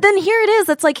 but then here it is.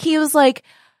 It's like, he was like,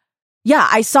 yeah,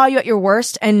 I saw you at your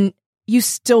worst and you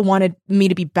still wanted me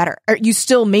to be better, or you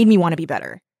still made me want to be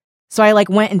better. So I like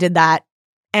went and did that.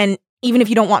 And even if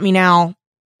you don't want me now,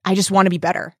 I just want to be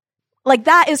better. Like,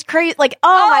 that is crazy. Like,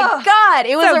 oh my God.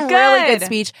 It was so a really good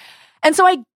speech. And so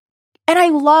I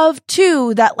love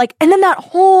too that, like, and then that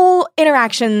whole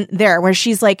interaction there where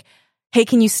she's like, hey,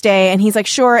 can you stay? And he's like,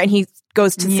 sure. And he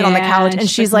goes to sit on the couch and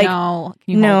she's like, no,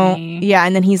 can you hold me? Yeah.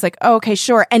 And then he's like, oh, okay,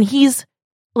 sure. And he's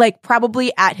like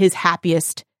probably at his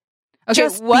happiest. Okay,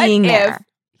 just what being if there.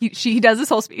 he does this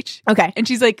whole speech? Okay. And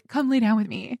she's like, come lay down with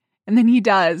me. And then he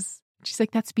does. She's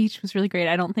like, that speech was really great.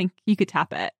 I don't think you could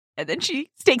top it. And then she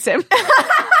stakes him.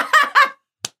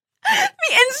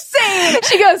 Insane.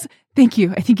 She goes, thank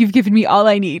you. I think you've given me all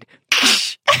I need.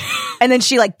 And then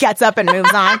she like gets up and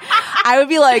moves on. I would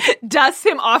be like, dusts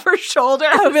him off her shoulder.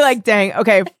 I would be like, dang,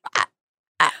 okay.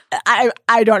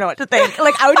 I don't know what to think.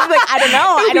 Like, I would be like, I don't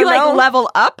know. I don't know. Like level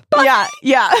up. Yeah.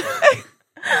 Yeah.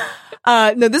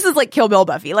 No, this is like Kill Bill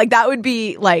Buffy. Like, that would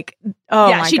be like, oh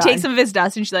yeah, my she God. takes some of his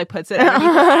dust and she like puts it on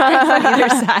either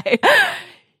side.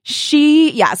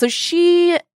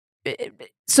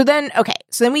 So then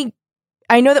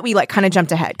I know that we like kind of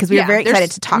jumped ahead because we were very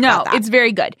excited to talk about that. No, it's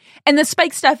very good. And the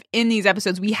Spike stuff in these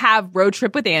episodes, we have Road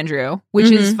Trip with Andrew,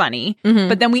 which is funny.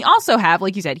 But then we also have,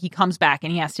 like you said, he comes back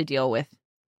and he has to deal with,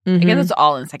 I guess it's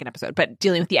all in the second episode, but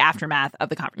dealing with the aftermath of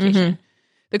the confrontation.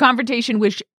 The confrontation,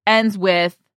 which ends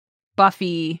with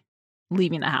Buffy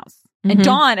leaving the house and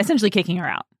Dawn essentially kicking her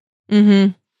out.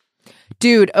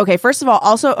 Dude, okay, first of all,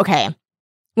 also, okay,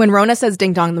 when Rona says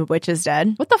ding dong, the witch is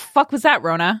dead. What the fuck was that,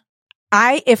 Rona?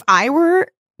 If I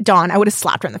were Dawn, I would have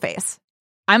slapped her in the face.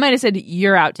 I might have said,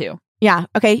 you're out too. Yeah,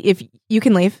 okay, if you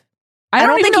can leave. I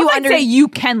don't think I'd say you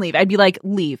can leave. I'd be like,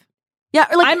 leave. Yeah,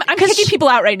 or like, I'm kicking people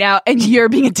out right now and you're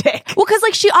being a dick. Well, because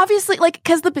like she obviously, like,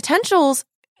 because the potentials,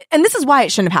 and this is why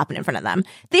it shouldn't have happened in front of them.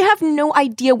 They have no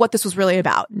idea what this was really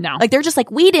about. No. Like, they're just like,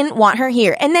 we didn't want her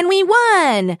here. And then we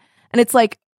won. And it's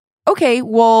like, okay,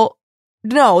 well,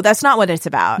 no, that's not what it's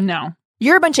about. No.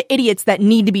 You're a bunch of idiots that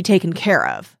need to be taken care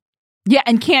of. Yeah,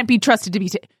 and can't be trusted to be...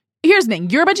 Here's the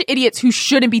thing. You're a bunch of idiots who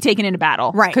shouldn't be taken into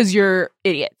battle. Right. Because you're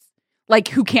idiots. Like,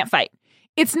 who can't fight.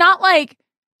 It's not like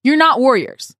you're not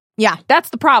warriors. Yeah.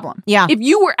 That's the problem. Yeah. If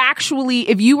you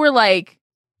were like,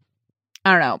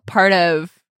 I don't know, part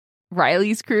of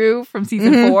Riley's crew from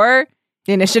season 4...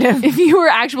 The Initiative. If you were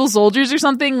actual soldiers or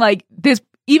something, like this,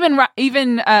 even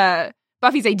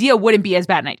Buffy's idea wouldn't be as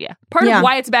bad an idea. Part of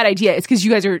why it's a bad idea is because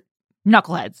you guys are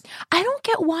knuckleheads. I don't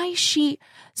get why she...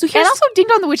 And also, Ding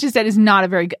Dong the Witch is Dead is not a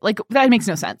very good... Like, that makes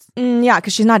no sense. Yeah,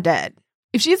 because she's not dead.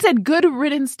 If she had said, good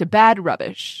riddance to bad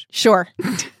rubbish. Sure.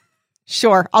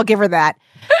 Sure, I'll give her that.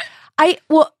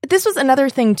 Well, this was another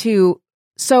thing, too.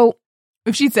 So...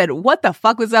 If she'd said, what the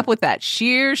fuck was up with that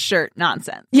sheer shirt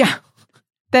nonsense? Yeah.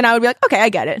 Then I would be like, okay, I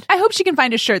get it. I hope she can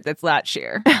find a shirt that's not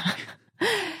sheer.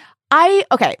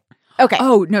 Okay.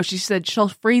 Oh, no, she said she'll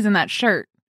freeze in that shirt.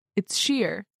 It's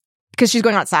sheer. Because she's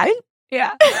going outside?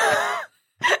 Yeah.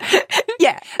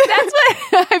 Yeah. That's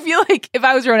what I feel like if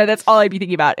I was Rona, that's all I'd be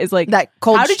thinking about is like, that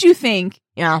cold. How did you think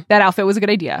that outfit was a good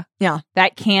idea? Yeah.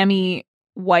 That cami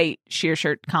white sheer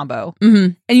shirt combo.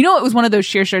 Mm-hmm. And you know, it was one of those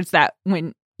sheer shirts that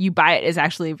when you buy it is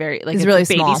actually very, like, it's really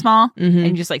baby small mm-hmm. and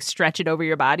you just like stretch it over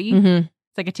your body. Mm-hmm.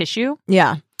 It's like a tissue.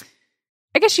 Yeah.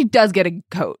 I guess she does get a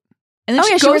coat. And then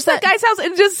she goes to that guy's house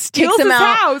and just steals his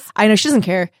house. I know, she doesn't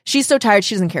care. She's so tired,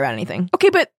 she doesn't care about anything. Okay,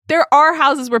 but there are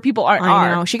houses where people aren't.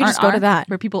 I know. She could just go to that.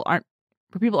 Where people aren't.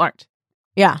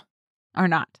 Yeah. Are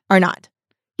not.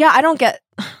 Yeah, I don't get...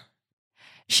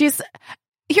 Here's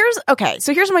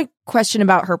my question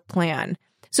about her plan.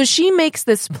 So she makes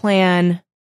this plan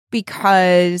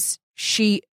because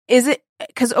why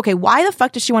the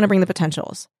fuck does she want to bring the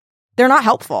potentials? They're not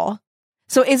helpful.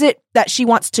 So is it that she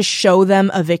wants to show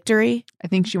them a victory? I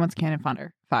think she wants cannon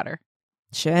fodder.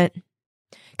 Shit.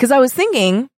 Because I was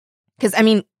thinking,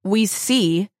 we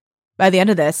see by the end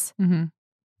of this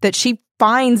that she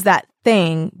finds that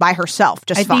thing by herself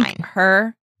just fine. I think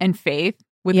her and Faith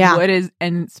with Wood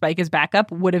and Spike as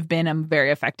backup would have been a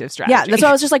very effective strategy. Yeah, that's why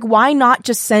I was just like, why not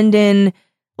just send in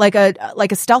like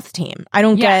a stealth team? I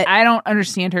don't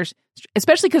understand her,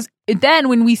 especially because then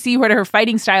when we see what her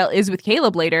fighting style is with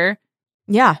Caleb later,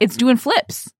 it's doing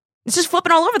flips. It's just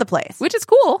flipping all over the place, which is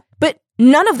cool. But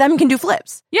none of them can do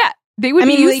flips. Yeah, they would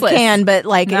be useless. They can, but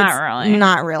like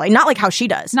not really. Not like how she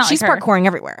does. She's parkouring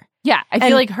everywhere. Yeah, I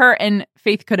feel like her and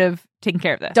Faith could have taken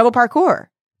care of this. Double parkour.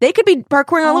 They could be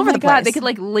parkouring all over the place. They could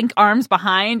like link arms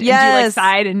behind and do like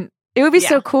side, and it would be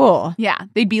so cool. Yeah,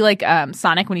 they'd be like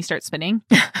Sonic when he starts spinning.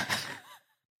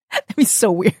 That'd be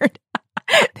so weird.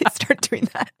 They'd start doing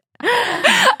that.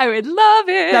 I would love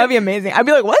it. That would be amazing. I'd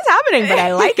be like, what's happening? But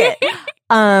I like it.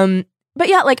 But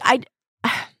yeah, like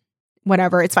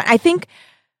whatever, it's fine. I think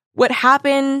what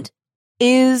happened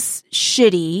is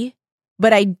shitty,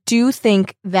 but I do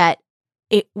think that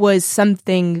it was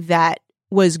something that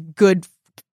was good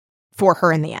for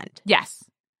her in the end. Yes.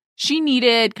 She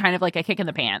needed kind of like a kick in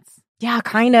the pants. Yeah,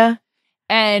 kind of.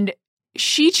 And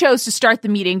she chose to start the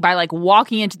meeting by like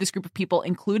walking into this group of people,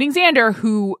 including Xander,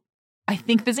 who I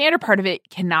think the Xander part of it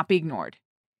cannot be ignored.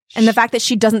 And the fact that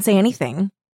she doesn't say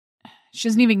anything. She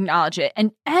doesn't even acknowledge it.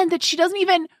 And that she doesn't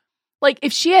even, like,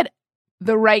 if she had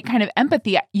the right kind of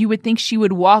empathy, you would think she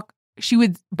would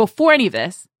before any of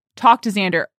this, talk to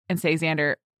Xander and say,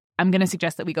 Xander, I'm going to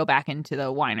suggest that we go back into the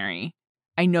winery.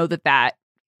 I know that,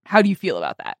 how do you feel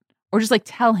about that? Or just like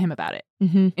tell him about it.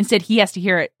 Mm-hmm. Instead, he has to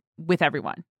hear it with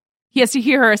everyone. He has to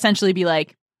hear her essentially be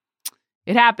like,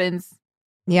 it happens.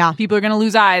 Yeah. People are going to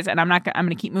lose eyes and I'm going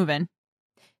to keep moving.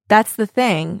 That's the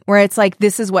thing where it's like,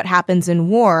 this is what happens in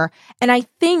war. And I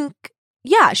think,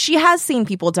 yeah, she has seen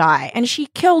people die and she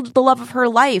killed the love of her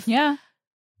life. Yeah.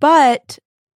 But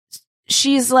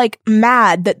she's like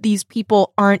mad that these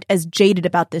people aren't as jaded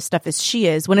about this stuff as she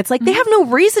is when it's like, they have no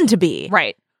reason to be.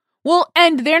 Right. Well,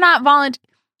 and they're not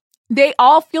they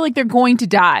all feel like they're going to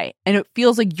die. And it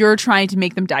feels like you're trying to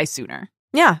make them die sooner.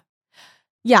 Yeah.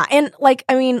 Yeah. And like,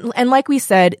 I mean, and like we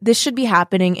said, this should be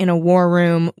happening in a war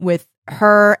room with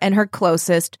her and her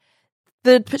closest.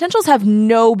 The potentials have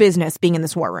no business being in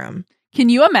this war room. Can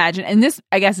you imagine? And this,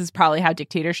 I guess, is probably how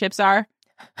dictatorships are.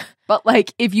 But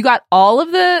like, if you got all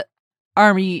of the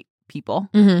army people,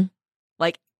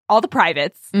 like all the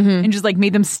privates, and just like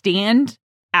made them stand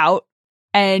out,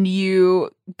 and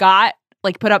you got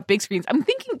like put up big screens. I'm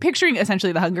picturing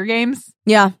essentially the Hunger Games.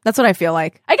 Yeah, that's what I feel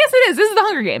like. I guess it is. This is the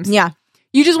Hunger Games. Yeah.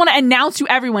 You just want to announce to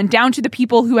everyone, down to the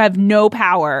people who have no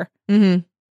power,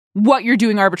 what you're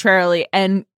doing arbitrarily,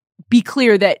 and be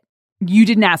clear that you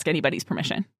didn't ask anybody's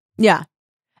permission. Yeah.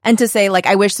 And to say, like,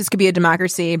 I wish this could be a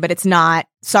democracy, but it's not.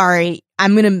 Sorry,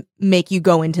 I'm going to make you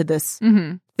go into this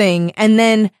thing. And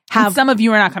then have some of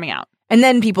you are not coming out. And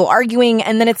then people arguing.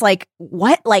 And then it's like,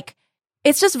 what? Like,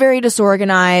 it's just very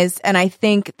disorganized. And I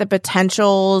think the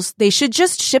potentials, they should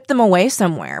just ship them away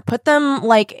somewhere. Put them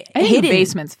like I think hidden. The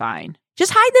basement's fine.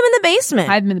 Just hide them in the basement.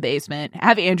 Hide them in the basement.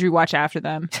 Have Andrew watch after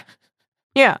them.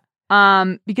 Yeah.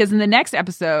 Because in the next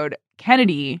episode,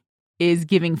 Kennedy is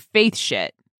giving Faith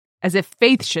shit as if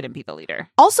Faith shouldn't be the leader.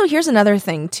 Also, here's another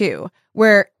thing too,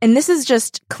 where, and this is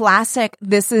just classic,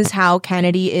 this is how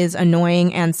Kennedy is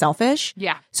annoying and selfish.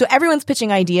 Yeah. So everyone's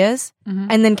pitching ideas,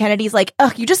 and then Kennedy's like,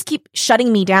 ugh, you just keep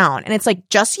shutting me down. And it's like,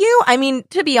 just you? I mean,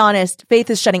 to be honest,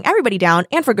 Faith is shutting everybody down,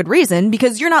 and for good reason,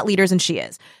 because you're not leaders and she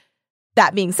is.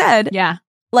 That being said, yeah,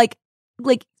 like,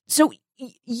 so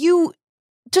you,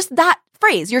 just that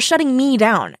phrase, you're shutting me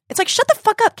down. It's like, shut the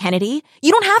fuck up, Kennedy.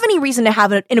 You don't have any reason to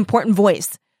have an important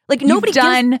voice. Like, nobody You've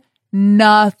done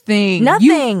nothing.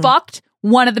 Nothing. You fucked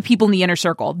one of the people in the inner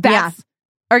circle. Or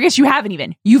I guess you haven't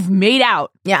even. You've made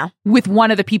out with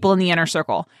one of the people in the inner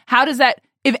circle. How does that,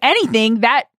 if anything,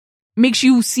 that makes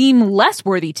you seem less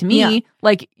worthy to me? Yeah.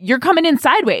 Like, you're coming in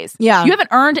sideways. Yeah. You haven't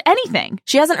earned anything.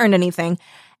 She hasn't earned anything.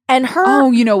 And her...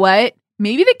 Oh, you know what?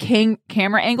 Maybe the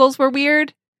camera angles were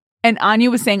weird, and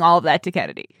Anya was saying all of that to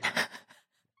Kennedy.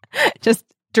 Just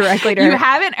directly to her. You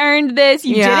haven't earned this.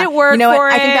 You didn't work for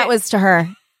it. I think that was to her.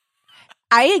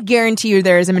 I guarantee you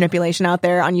there is a manipulation out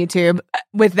there on YouTube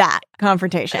with that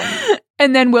confrontation.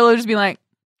 And then Willow just being like,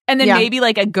 and then maybe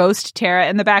like a ghost Tara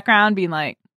in the background being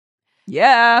like,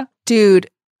 yeah. Dude,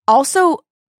 also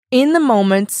in the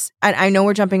moments, and I know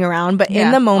we're jumping around, but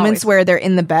in the moments where they're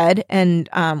in the bed and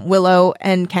Willow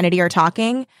and Kennedy are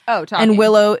talking. And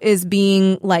Willow is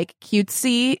being like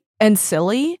cutesy and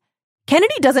silly.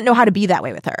 Kennedy doesn't know how to be that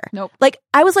way with her. Nope. Like,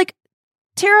 I was like,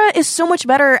 Tara is so much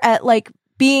better at like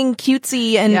being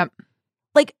cutesy and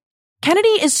like Kennedy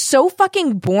is so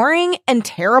fucking boring and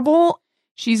terrible.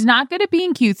 She's not good at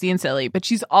being cutesy and silly, but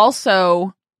she's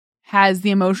also has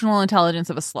the emotional intelligence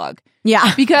of a slug.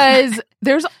 Yeah. Because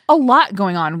there's a lot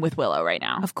going on with Willow right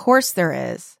now. Of course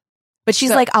there is. But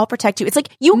she's like, I'll protect you. It's like,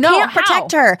 you can't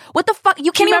protect her. What the fuck?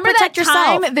 You can't even protect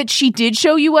yourself. Time that she did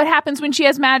show you what happens when she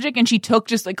has magic and she took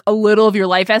just like a little of your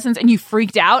life essence and you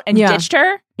freaked out and ditched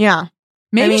her? Yeah.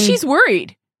 Maybe she's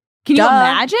worried. Can you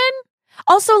imagine?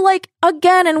 Also, like,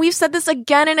 again, and we've said this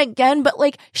again and again, but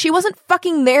like, she wasn't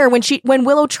fucking there when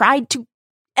Willow tried to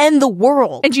end the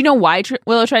world. And do you know why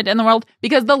Willow tried to end the world?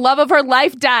 Because the love of her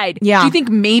life died. Yeah. Do you think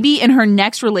maybe in her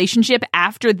next relationship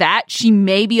after that, she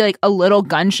may be like a little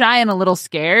gun shy and a little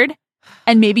scared?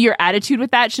 And maybe your attitude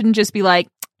with that shouldn't just be like,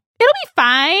 it'll be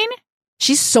fine.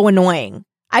 She's so annoying.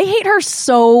 I hate her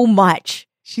so much.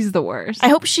 She's the worst. I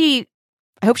hope she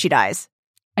dies.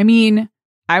 I mean,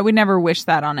 I would never wish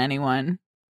that on anyone,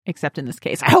 except in this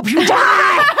case. I hope you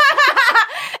die!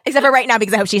 Except for right now,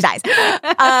 because I hope she dies.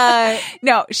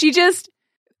 No, she just...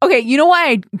 Okay, you know why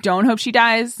I don't hope she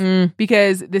dies? Mm.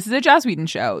 Because this is a Joss Whedon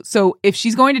show. So if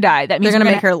she's going to die, that means They're going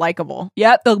to make her likable.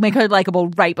 Yep, they'll make her likable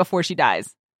right before she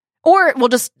dies. Or we'll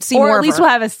just see more of her. Or at least we'll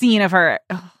have a scene of her.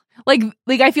 Like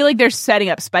I feel like they're setting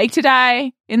up Spike to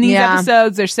die in these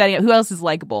episodes. They're setting up... Who else is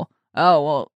likable? Oh,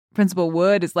 well, Principal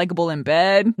Wood is likable in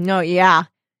bed. No, yeah.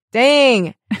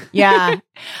 Dang. Yeah.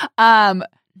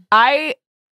 I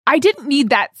didn't need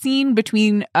that scene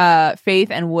between Faith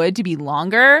and Wood to be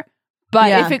longer. But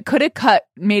if it could have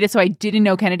made it so I didn't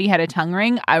know Kennedy had a tongue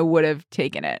ring, I would have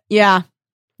taken it. Yeah.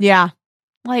 Yeah.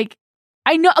 Like,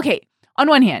 I know, okay, on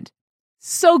one hand,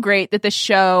 so great that the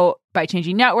show, by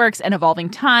changing networks and evolving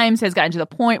times, has gotten to the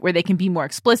point where they can be more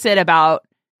explicit about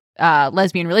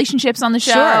lesbian relationships on the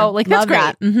show. Sure. Like, that's Love great.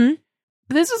 That. Mm-hmm.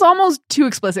 But this was almost too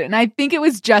explicit. And I think it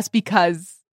was just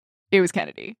because it was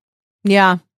Kennedy.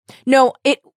 Yeah. No,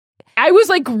 I was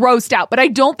like grossed out, but I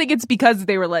don't think it's because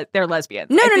they're lesbians.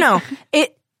 No.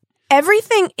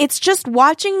 It's just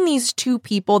watching these two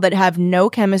people that have no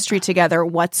chemistry together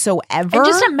whatsoever. And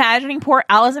just imagining poor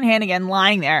Allison Hannigan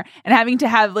lying there and having to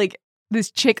have like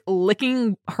this chick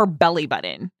licking her belly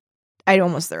button. I'd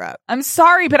almost throw up. I'm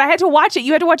sorry, but I had to watch it.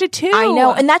 You had to watch it too. I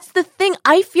know. And that's the thing.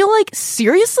 I feel like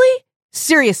seriously,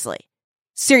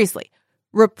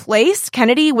 replace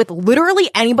Kennedy with literally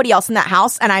anybody else in that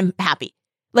house and I'm happy.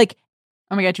 Like,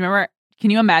 oh my God, do you remember? Can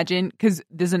you imagine? Because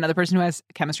there's another person who has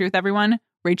chemistry with everyone,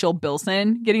 Rachel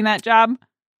Bilson, getting that job.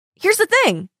 Here's the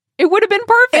thing. It would have been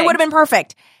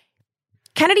perfect.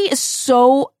 Kennedy is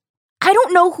so... I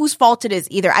don't know whose fault it is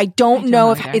either. I don't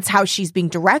know if it's how she's being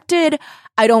directed.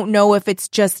 I don't know if it's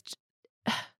just...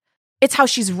 It's how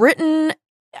she's written.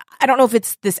 I don't know if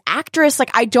it's this actress.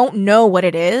 Like, I don't know what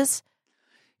it is.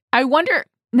 I wonder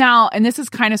now, and this is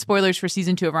kind of spoilers for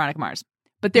season 2 of Veronica Mars,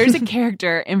 but there's a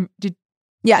character in...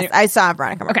 Yes, I saw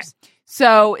Veronica Mars. Okay.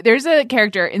 So there's a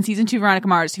character in season 2 of Veronica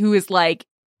Mars who is like,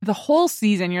 the whole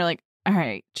season, you're like, all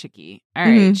right, Chickie. All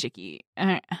right, Chickie.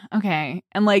 Okay.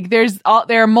 And like, there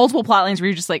are multiple plot lines where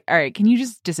you're just like, all right, can you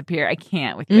just disappear? I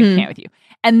can't with you. I can't with you.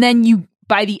 And then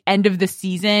by the end of the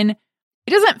season,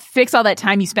 it doesn't fix all that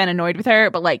time you spent annoyed with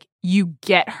her, but like, you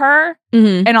get her.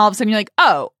 And all of a sudden you're like,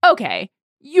 oh, okay.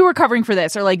 You were covering for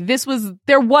this. Or like,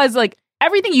 there was like,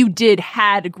 everything you did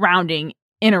had grounding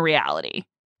in a reality.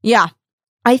 Yeah.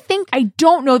 I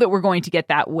don't know that we're going to get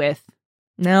that with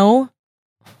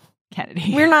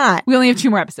Kennedy. We're not. We only have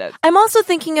 2 more episodes. I'm also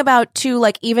thinking about too,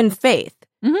 like even Faith,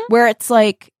 where it's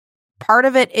like part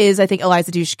of it is I think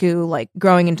Eliza Dushku like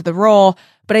growing into the role,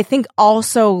 but I think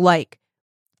also like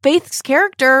Faith's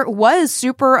character was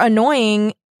super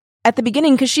annoying at the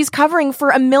beginning because she's covering for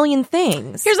a million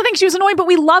things. Here's the thing, she was annoying, but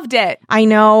we loved it. I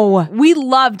know. We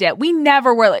loved it. We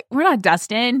never were like, we're not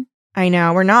Dustin. I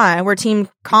know, we're not. We're Team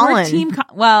Colin.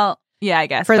 Well, yeah, I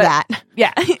guess. For that.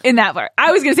 Yeah, in that part.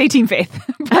 I was going to say Team Faith.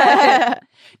 But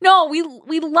no,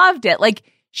 we loved it. Like,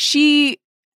 I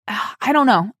don't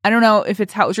know. I don't know if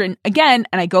it's how it was written. Again,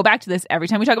 and I go back to this every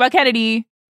time we talk about Kennedy.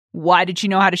 Why did she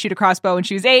know how to shoot a crossbow when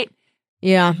she was 8?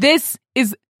 Yeah.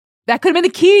 That could have been the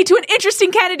key to an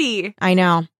interesting Kennedy. I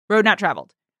know. Road not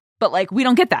traveled. But like, we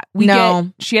don't get that.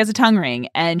 She has a tongue ring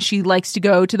and she likes to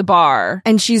go to the bar.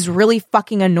 And she's really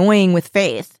fucking annoying with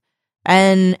Faith.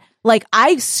 And like,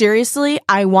 I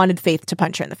wanted Faith to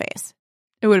punch her in the face.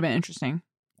 It would have been interesting.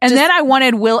 And then I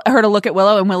wanted her to look at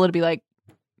Willow and Willow to be like,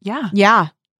 yeah. Yeah.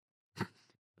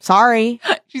 Sorry.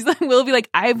 She's like, Willow be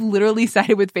like, I've literally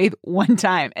sided with Faith one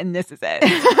time and this is it.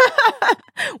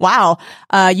 Wow.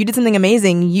 You did something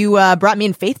amazing. You brought me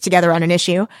and Faith together on an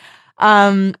issue.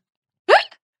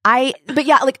 But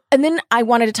yeah, like, and then I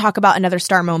wanted to talk about another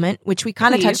star moment, which we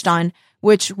kind of touched on,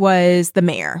 which was the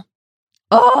mayor.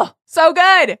 Oh, so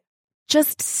good.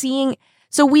 Just seeing,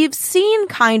 so we've seen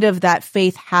kind of that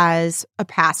Faith has a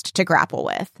past to grapple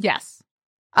with. Yes.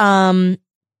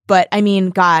 But I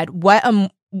mean, God,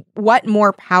 what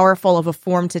more powerful of a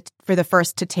form for the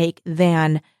first to take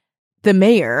than the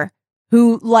mayor,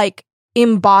 who like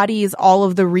embodies all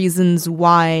of the reasons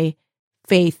why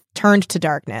Faith turned to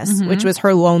darkness, which was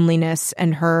her loneliness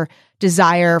and her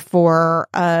desire for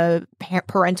a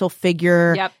parental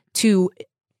figure to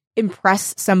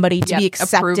impress somebody, to be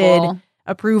accepted,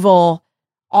 approval,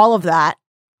 all of that.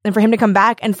 And for him to come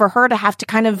back and for her to have to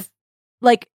kind of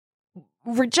like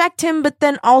reject him, but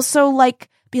then also like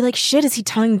be like, shit, is he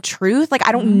telling the truth? Like,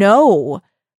 I don't know.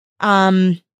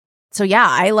 So yeah,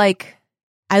 I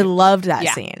loved that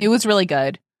scene. It was really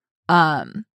good.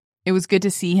 It was good to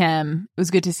see him. It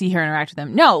was good to see her interact with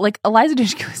him. No, like Eliza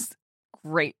Dushku was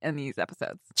great in these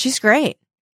episodes. She's great.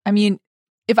 I mean,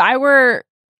 if I were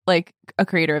like a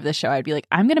creator of this show, I'd be like,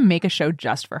 I'm gonna make a show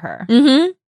just for her.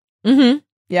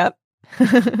 Yep.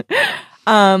 You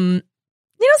know,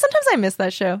 sometimes I miss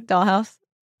that show, Dollhouse.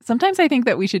 Sometimes I think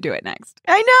that we should do it next.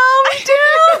 I know, me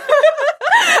too.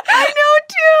 I know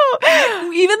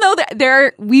too. Even though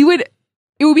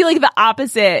it would be like the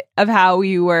opposite of how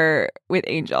we were with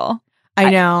Angel. I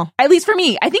know. At least for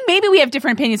me. I think maybe we have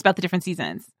different opinions about the different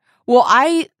seasons. Well,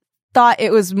 I thought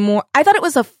it was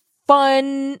a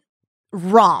fun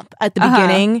romp at the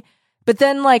beginning, but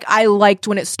then like I liked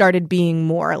when it started being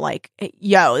more like,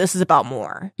 yo, this is about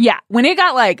more. Yeah. When it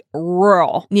got like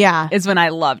rural. Yeah. Is when I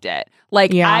loved it.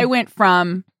 Like I went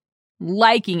from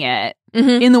liking it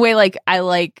in the way like I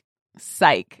like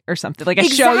Psych or something. Like a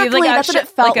show. Like that's what it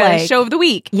felt like. A show of the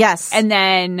week. Yes. And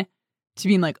then to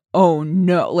being like, oh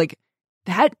no, like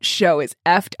that show is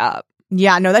effed up.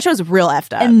 Yeah, no, that show's real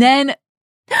effed up. And then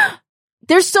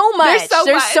there's so much.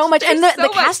 There's so much. And the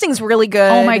casting's really good.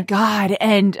 Oh my God.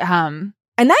 And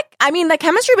that, I mean, the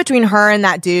chemistry between her and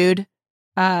that dude,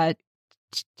 I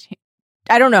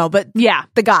don't know, but yeah,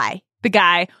 the guy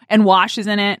and Wash is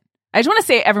in it. I just want to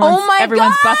say everyone's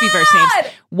Buffyverse names.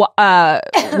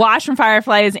 Wash from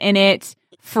Firefly is in it.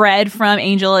 Fred from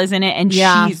Angel is in it. And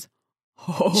she's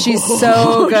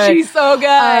so good. She's so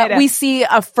good. We see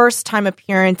a first time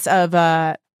appearance of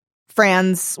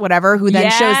Franz, whatever, who then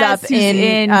shows up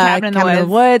in Cabin in the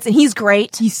Woods, and he's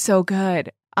great. He's so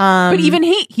good. But even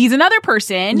he's another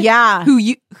person,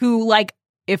 who like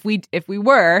if we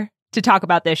were to talk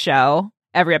about this show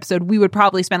every episode, we would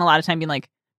probably spend a lot of time being like,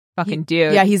 fucking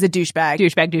dude, yeah, he's a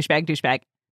douchebag.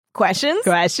 Questions.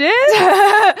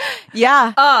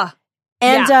 Yeah.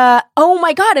 And oh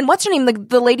my God! And what's her name?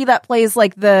 The lady that plays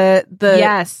like the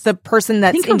person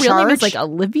that's I think her real name is like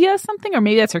Olivia something, or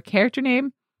maybe that's her character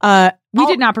name. We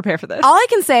did not prepare for this. All I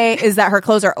can say is that her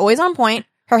clothes are always on point.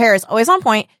 Her hair is always on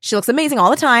point. She looks amazing all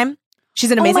the time.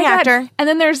 She's an amazing actor. And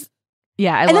then there's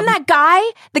that guy,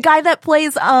 the guy that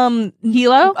plays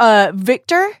Hilo,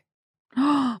 Victor.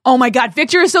 Oh my God,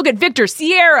 Victor is so good. Victor,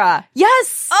 Sierra.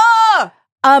 Yes.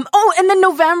 And then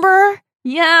November.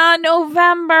 Yeah,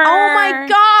 November. Oh my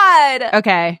God.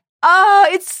 Okay. Oh,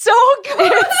 it's so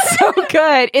good. It's so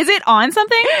good. Is it on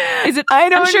something? Is it? I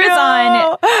don't know. I'm sure it's on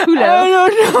Hulu. I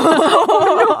don't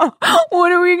know.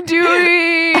 What are we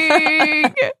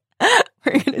doing?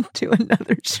 We're going to do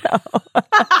another show.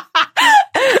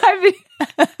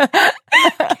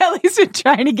 Kelly's been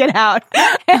trying to get out.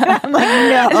 And I'm like,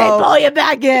 no. They pull you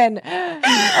back in.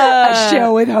 A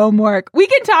show with homework. We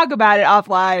can talk about it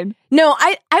offline. No,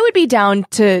 I would be down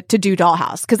to do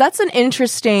Dollhouse, because that's an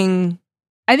interesting...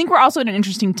 I think we're also at an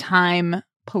interesting time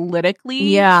politically.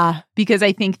 Yeah. Because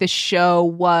I think the show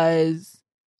was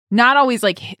not always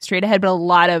like straight ahead, but a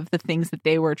lot of the things that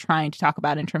they were trying to talk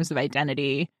about in terms of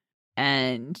identity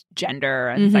and gender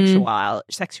and sexuality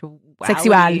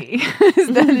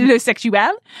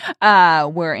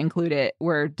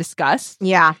were discussed.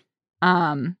 Yeah.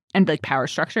 And like power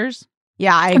structures.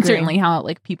 Yeah, I agree. And certainly how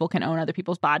like people can own other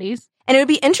people's bodies. And it would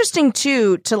be interesting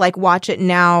too to like watch it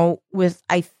now with,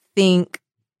 I think,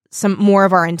 some more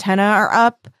of our antenna are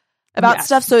up about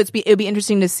stuff. So it'd be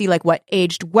interesting to see like what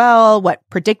aged well, what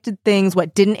predicted things,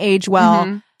 what didn't age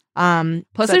well.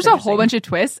 Plus there's a whole bunch of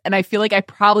twists, and I feel like I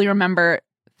probably remember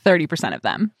 30% of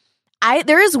them.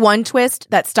 There is one twist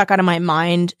that stuck out of my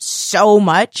mind so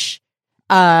much.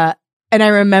 And I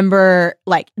remember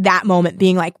like that moment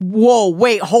being like, whoa,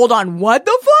 wait, hold on. What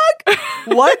the fuck?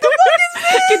 What the fuck is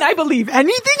this? Can I believe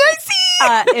anything I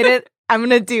see? I'm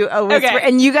going to do a whisper. Okay.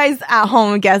 And you guys at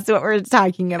home guess what we're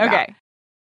talking about. Okay.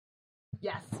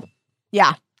 Yes.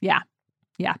 Yeah.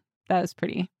 That was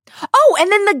pretty. Oh,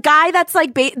 and then the guy that's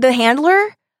like the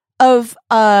handler of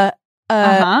Echo.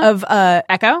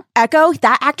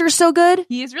 That actor's so good.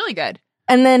 He is really good.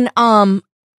 And then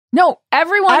no,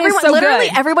 everyone is so literally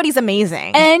good. Everybody's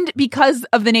amazing. And because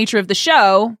of the nature of the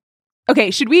show,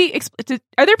 okay, should we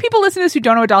are there people listening to this who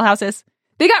don't know what Dollhouse is?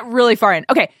 They got really far in.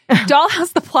 Okay,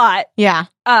 Dollhouse, the plot,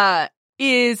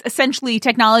 is essentially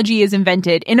technology is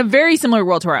invented in a very similar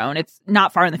world to our own. It's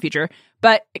not far in the future,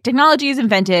 but technology is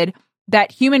invented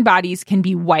that human bodies can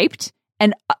be wiped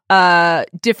and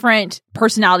different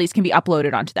personalities can be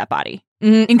uploaded onto that body,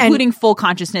 including full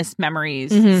consciousness, memories,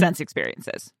 sense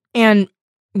experiences. And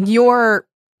you're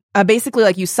basically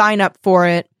like you sign up for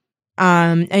it.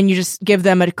 And you just give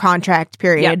them a contract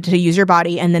period to use your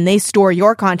body, and then they store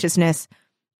your consciousness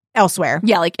elsewhere.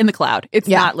 Yeah, like in the cloud. It's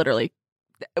not literally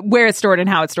where it's stored and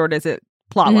how it's stored is a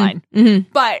plot line.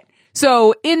 But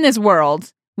so in this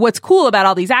world, what's cool about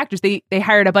all these actors, they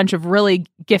hired a bunch of really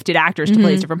gifted actors to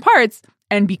play different parts.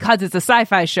 And because it's a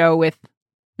sci-fi show with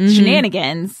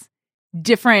shenanigans,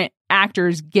 different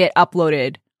actors get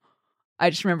uploaded. I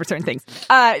just remember certain things.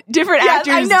 Different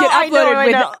actors get I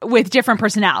uploaded know. with different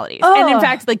personalities. Oh. And in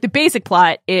fact, like the basic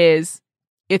plot is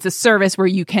it's a service where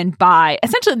you can buy,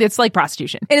 essentially it's like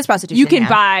prostitution. It is prostitution. You can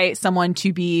buy someone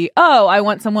to be, I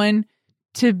want someone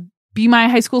to be my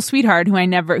high school sweetheart who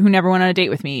never went on a date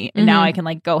with me. And now I can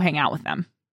like go hang out with them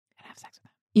and have sex with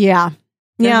them. Yeah.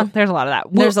 There's a lot of that.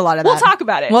 There's a lot of that. We'll talk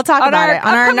about it. We'll talk about it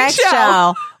on our next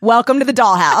show. Welcome to the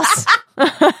Dollhouse.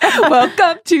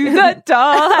 Welcome to the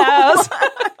Dollhouse.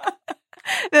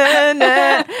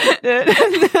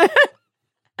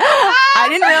 I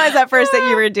didn't realize at first that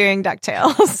you were doing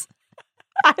DuckTales.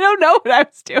 I don't know what I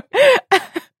was doing.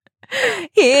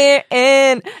 Here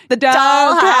in the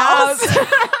Dollhouse.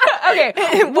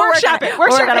 Okay, workshop it. We're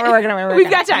working on it.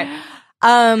 We've got time.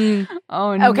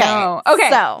 Oh no. Okay.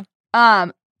 So,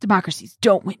 democracies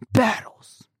don't win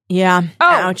battles. yeah. Oh,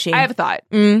 ouchie. I have a thought.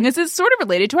 Mm. This is sort of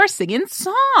related to our singing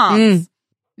songs.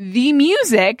 The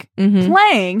music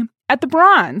playing at the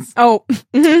Bronze. Oh,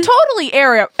 Totally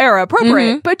era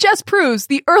appropriate, but just proves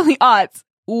the early aughts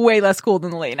way less cool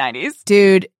than the late 90s.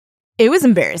 dude, it was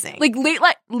embarrassing. Like late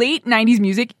 90s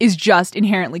music is just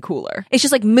inherently cooler. It's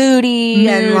just like moody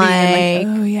and like,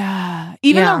 oh yeah.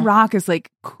 Even Yeah. the rock is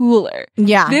like cooler.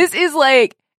 yeah. This is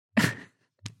like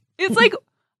it's like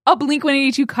a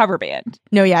Blink-182 cover band.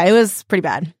 No, yeah, it was pretty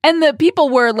bad. And the people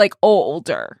were like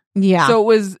older. Yeah. So it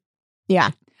was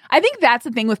yeah. I think that's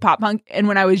the thing with pop punk, and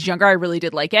when I was younger I really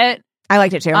did like it. I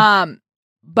liked it too.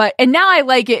 But now I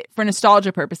like it for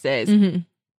nostalgia purposes. Mhm.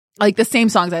 Like the same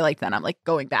songs I liked then, I'm like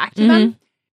going back to them.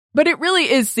 But it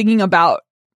really is singing about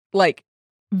like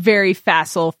very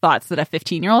facile thoughts that a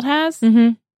 15-year-old has,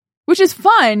 which is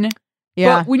fun.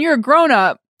 Yeah. But when you're a grown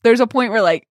up, there's a point where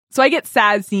like, so I get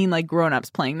sad seeing like grown ups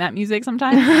playing that music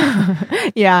sometimes.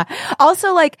 Yeah.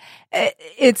 Also, like,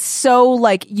 it's so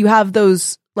like you have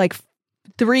those like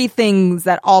three things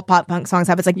that all pop punk songs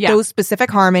have. It's like those specific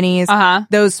harmonies,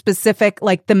 those specific,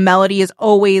 like the melody is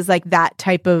always like that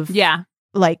type of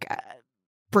like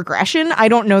progression. I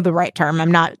don't know the right term.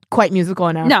 I'm not quite musical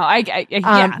enough. No,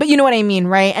 yeah. But you know what I mean,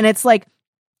 right? And it's like,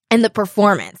 and the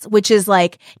performance, which is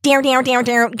like down,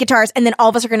 guitars, and then all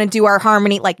of us are going to do our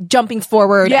harmony, like jumping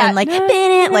forward and like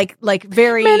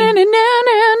very, yeah.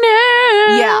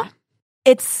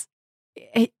 It's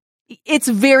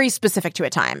very specific to a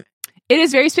time. It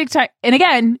is very specific. And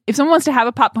again, if someone wants to have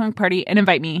a pop punk party and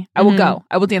invite me, I will go.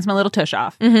 I will dance my little tush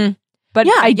off. But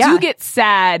I do get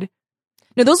sad.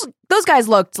 No, those guys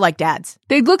looked like dads.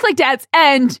 They look like dads,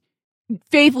 and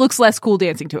Faith looks less cool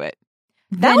dancing to it.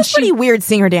 That was pretty weird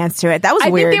seeing her dance to it. That was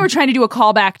weird. I think they were trying to do a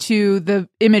callback to the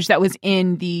image that was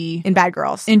in Bad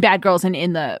Girls. In Bad Girls, and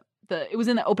in the it was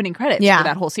in the opening credits for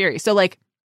that whole series. So like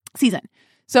season.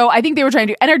 So I think they were trying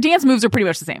to, and her dance moves are pretty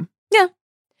much the same. Yeah.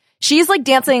 She's like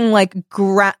dancing like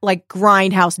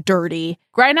Grindhouse dirty.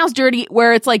 Grindhouse dirty,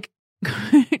 where it's like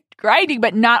grinding,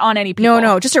 but not on any people.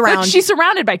 No, just around. But she's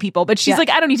surrounded by people, but she's like,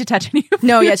 I don't need to touch any of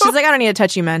No, you. yeah, she's like, I don't need to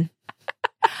touch you, man.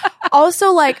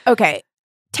 Also, like, okay,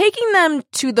 taking them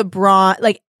to the Bronze,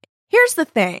 like, here's the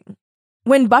thing.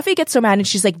 When Buffy gets so mad and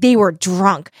she's like, they were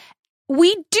drunk,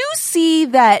 we do see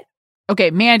that.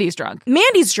 Okay, Mandy's drunk.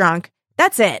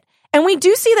 That's it. And we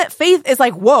do see that Faith is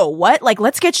like, whoa, what? Like,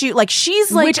 let's get you, like, she's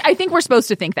like. Which I think we're supposed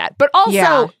to think that. But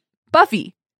also,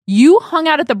 Buffy, you hung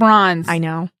out at the Bronze. I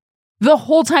know. The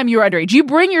whole time you were underage. You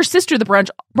bring your sister to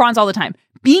the Bronze all the time.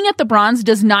 Being at the Bronze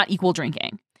does not equal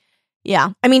drinking.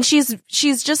 Yeah. I mean, she's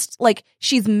just like,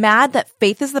 she's mad that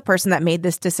Faith is the person that made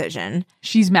this decision.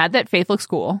 She's mad that Faith looks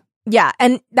cool. Yeah.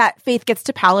 And that Faith gets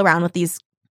to pal around with these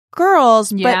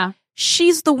girls. Yeah. But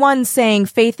she's the one saying,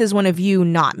 Faith is one of you,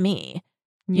 not me.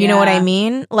 You know what I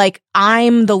mean? Like,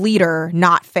 I'm the leader,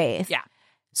 not Faith. Yeah.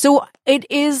 So it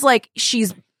is like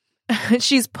she's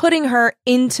putting her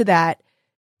into that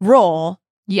role.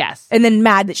 Yes. And then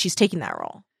mad that she's taking that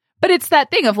role. But it's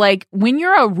that thing of like, when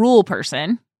you're a rule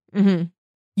person,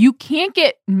 you can't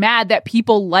get mad that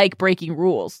people like breaking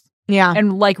rules. Yeah.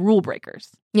 And like rule breakers.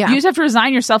 Yeah. You just have to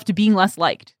resign yourself to being less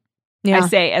liked. Yeah. I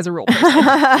say as a rule person.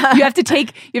 you have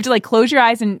to like close your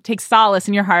eyes and take solace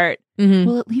in your heart.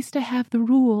 Well, at least I have the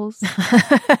rules. Because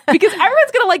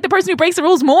everyone's going to like the person who breaks the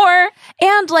rules more.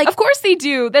 And like, of course they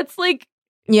do. That's like,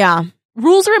 yeah.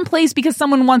 Rules are in place because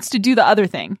someone wants to do the other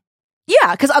thing.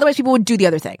 Yeah, because otherwise people would do the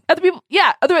other thing.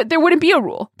 Otherwise there wouldn't be a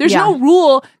rule. There's no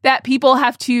rule that people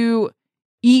have to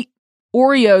eat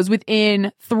Oreos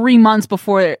within 3 months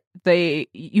before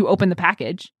you open the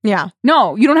package. Yeah.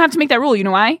 No, you don't have to make that rule. You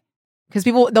know why? Because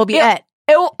they'll be it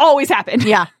will always happen.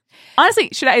 Yeah. Honestly,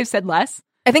 should I have said less?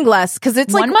 I think less, because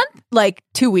it's 1 month? Like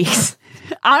 2 weeks.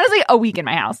 Honestly, a week in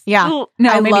my house. Yeah. No,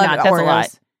 maybe not. That's Oreos. a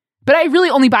lot. But I really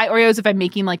only buy Oreos if I'm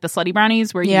making like the slutty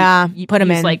brownies where you put them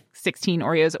use in like 16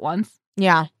 Oreos at once.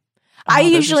 Yeah. Oh, I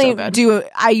those are usually so good.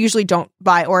 I usually don't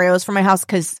buy Oreos for my house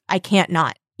because I can't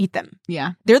not eat them.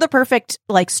 Yeah. They're the perfect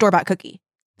like store-bought cookie.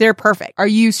 They're perfect. Are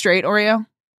you straight Oreo?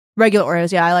 Regular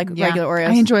Oreos. Yeah, I like Yeah. regular Oreos.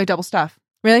 I enjoy double stuff.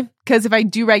 Really? Because if I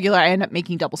do regular, I end up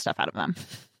making double stuff out of them.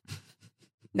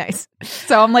 Nice.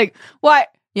 So I'm like, what?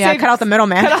 Yeah, cut out the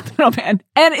middleman. Cut out the middleman.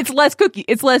 And it's less cookie.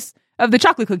 It's less of the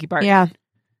chocolate cookie part. Yeah.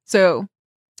 So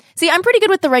See, I'm pretty good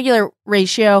with the regular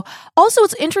ratio. Also,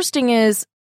 what's interesting is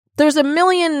there's a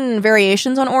million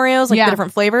variations on Oreos, like Yeah. the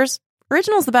different flavors.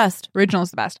 Original's the best. original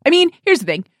is the best. I mean, here's the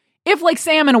thing. If like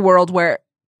say I'm in a world where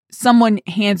someone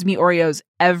hands me Oreos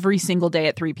every single day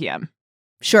at 3 p.m.,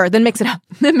 Sure, then mix it up.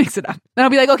 then mix it up. Then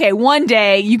I'll be like, okay, one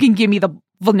day you can give me the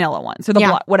vanilla ones or the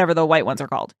Yeah. whatever the white ones are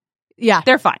called. Yeah,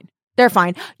 They're fine. they're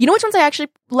fine. You know which ones I actually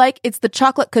like? It's the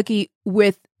chocolate cookie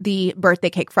with the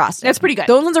birthday cake frosting. That's pretty good.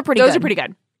 Those ones are pretty Those good. are pretty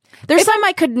good. There's some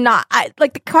I could not.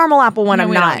 Like the caramel apple one, No, I'm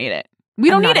we not. don't need it. We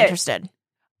don't I'm need not it. interested.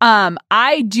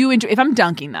 I do enjoy if I'm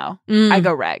dunking though. Mm. I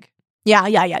go reg, Yeah,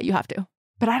 you have to.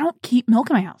 but I don't keep milk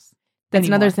in my house. That's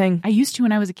anymore. another thing. I used to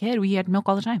when I was a kid. We had milk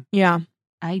all the time. Yeah.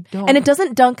 I don't. And it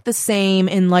doesn't dunk the same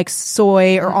in like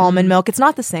soy or Mm-mm. almond milk. It's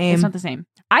not the same. It's not the same.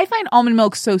 I find almond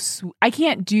milk so sweet. I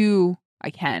can.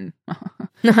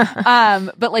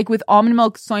 But like with almond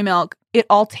milk, soy milk, it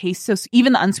all tastes so.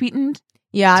 Even the unsweetened,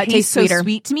 Yeah, it tastes so sweeter.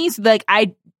 sweet to me. So like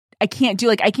I can't do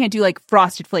like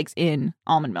Frosted Flakes in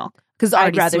almond milk Because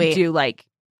I'd rather sweet. do like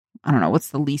I don't know what's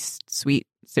the least sweet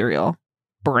cereal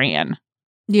bran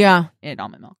Yeah, in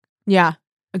almond milk. yeah.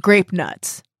 Grape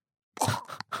nuts.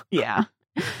 Yeah,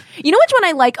 You know which one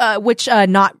I like? Which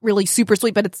not really super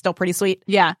sweet, but it's still pretty sweet.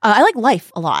 yeah. I like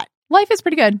Life a lot. Life is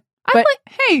pretty good. I But- like.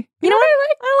 Hey, You know what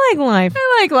I like Life.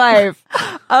 I like life.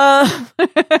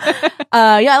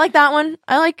 Yeah, I like that one.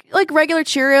 I like regular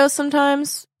Cheerios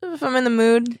sometimes if I'm in the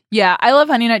mood. Yeah, I love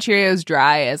Honey Nut Cheerios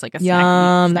dry as like a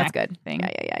Yum, snack that's good. thing.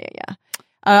 Yeah.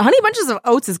 Honey Bunches of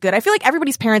Oats is good. I feel like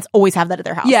everybody's parents always have that at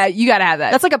their house. Yeah, you gotta have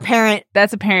that. That's like a parent.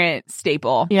 That's a parent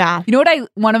staple. Yeah. You know what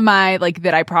one of my like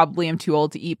that I probably am too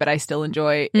old to eat, but I still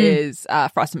enjoy is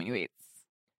Frosted Mini Wheats.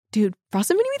 Dude,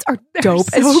 Frosted Mini Wheats are They're dope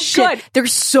so as shit. good. They're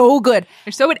so good.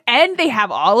 They're so good, and they have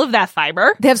all of that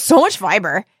fiber. They have so much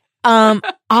fiber.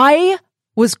 I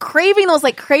was craving those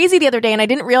like crazy the other day, and I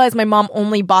didn't realize my mom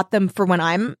only bought them for when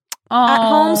I'm at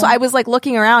home. So I was like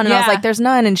looking around, and I was Yeah. like, "There's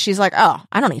none," and she's like, "Oh,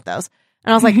 I don't eat those."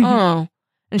 And I was like, "Oh,"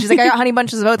 and she's like, "I got Honey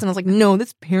Bunches of Oats," and I was like, "No,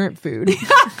 that's parent food."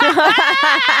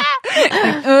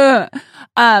 Ugh.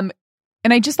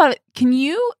 And I just thought, can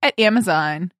you at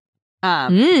Amazon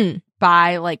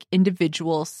buy like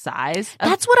individual size?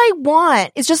 That's what I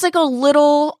want. It's just like a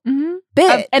little Mhm.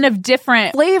 bit and of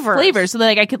different flavors. so that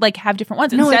like I could like have different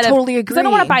ones. No, I instead totally of, 'cause I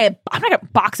don't want to agree. buy I'm not a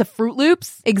box of Fruit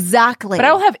Loops, Exactly. but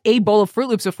I will have a bowl of Fruit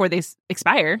Loops before they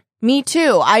expire. Me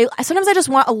too. I sometimes I just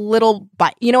want a little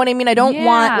bite. You know what I mean? I don't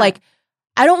want Yeah.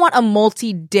 I don't want a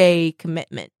multi-day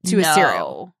commitment to a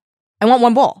cereal. I want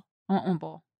one bowl. I want one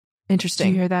bowl. Do Interesting.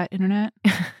 you hear that, internet?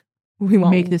 We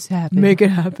won't Make this happen. Make it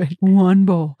happen. one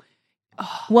bowl.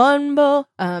 One bowl.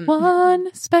 One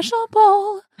special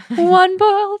bowl. One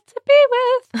bowl to be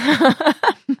with.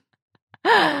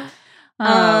 Oh,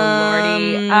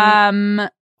 Lordy.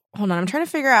 Hold on. I'm trying to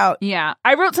figure out. Yeah.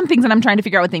 I wrote some things and I'm trying to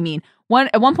figure out what they mean.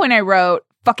 At one point I wrote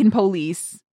fucking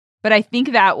police, but I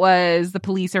think that was the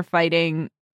police are fighting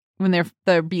when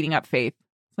they're beating up Faith.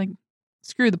 It's like,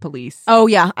 screw the police. Oh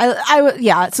yeah,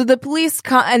 yeah. So the police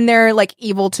and they're like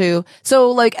evil too.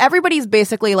 So like everybody's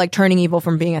basically like turning evil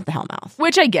from being at the Hellmouth.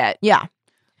 Which I get. Yeah.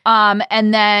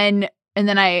 And then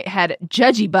I had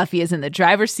Judgy Buffy is in the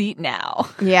driver's seat now.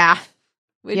 Yeah.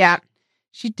 Which Yeah.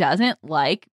 She's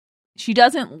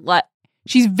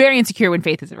very insecure when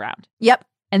Faith is around. Yep.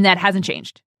 And that hasn't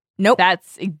changed. Nope.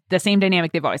 That's the same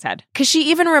dynamic they've always had. Because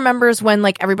she even remembers when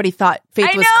like everybody thought Faith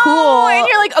I was know! cool. And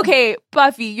you're like, okay,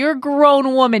 Buffy, you're a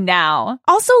grown woman now.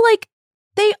 Also, like,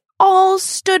 they all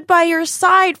stood by your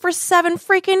side for 7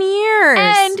 freaking years.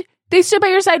 And they stood by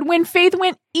your side when Faith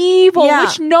went evil, Yeah.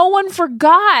 which no one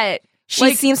forgot. she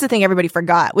like- seems to think everybody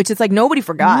forgot, which is like nobody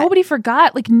forgot. Nobody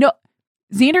forgot. Like, no,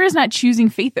 Xander is not choosing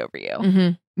Faith over you. Mm-hmm.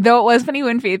 Though it was funny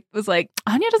when Faith was like,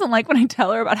 Anya doesn't like when I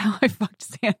tell her about how I fucked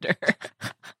Xander.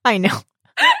 I know.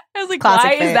 I was like, Classic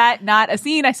why Faith. is that not a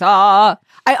scene I saw?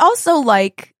 I also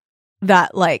like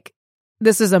that, like,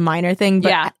 this is a minor thing,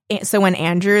 but Yeah. so when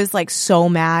Andrew is like so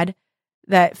mad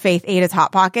that Faith ate his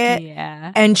Hot Pocket,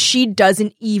 Yeah. and she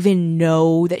doesn't even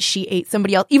know that she ate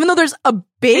somebody else, even though there's a big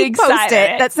Big sign of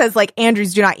post-it it. that says like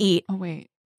Andrews do not eat. Oh, wait.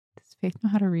 Does Faith know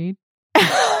how to read?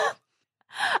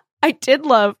 I did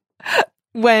love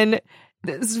when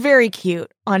It's very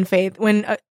cute on Faith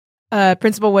when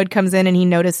Principal Wood comes in and he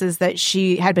notices that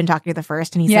she had been talking to the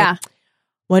first, and he's like,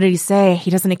 what did he say?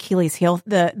 He does an Achilles heel.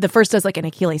 The first does like an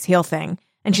Achilles heel thing.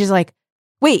 And she's like,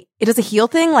 wait, it does a heel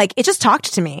thing? Like, it just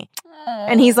talked to me.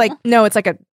 And he's like, no, it's like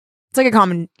a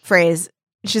common phrase.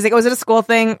 She's like, was it a school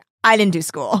thing? I didn't do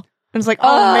school. I was like,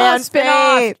 oh man, spin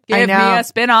Faith. off. Give me a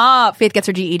spin off. Faith gets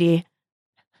her GED.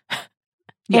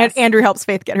 Yes. And Andrew helps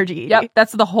Faith get her GED. Yep,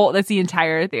 that's the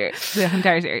entire theory, the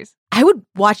entire series. I would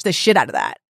watch the shit out of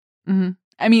that. Mm-hmm.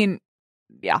 I mean,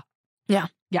 yeah.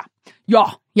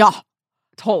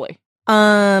 Totally.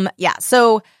 Yeah.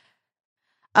 So,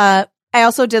 I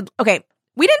also did. Okay,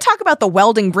 we didn't talk about the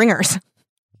welding bringers.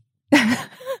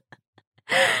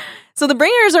 So the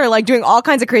bringers are like doing all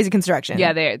kinds of crazy construction.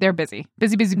 Yeah, they're busy.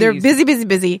 They're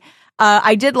busy.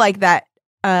 I did like that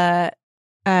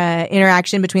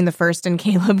interaction between the first and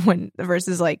Caleb when the first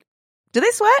is like, "Do they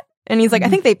sweat?" And he's like, "I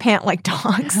think they pant like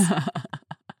dogs."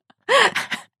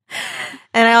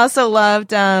 And I also loved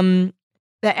that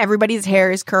everybody's hair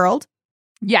is curled.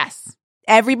 Yes,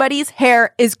 everybody's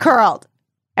hair is curled.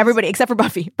 Everybody except for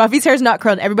Buffy. Buffy's hair is not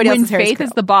curled. Everybody else's hair is curled. When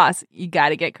Faith is the boss, you got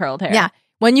to get curled hair. Yeah,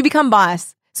 when you become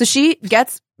boss. So she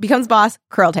becomes boss,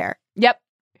 curled hair. Yep.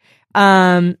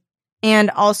 And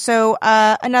also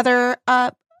another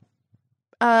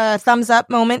thumbs up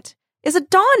moment is a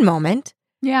Dawn moment.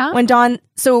 Yeah. When Dawn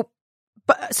so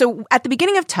at the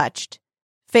beginning of Touched,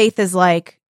 Faith is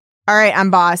like, all right,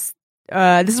 I'm boss.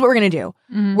 This is what we're gonna do.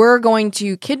 Mm-hmm. We're going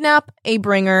to kidnap a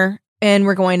bringer and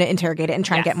we're going to interrogate it and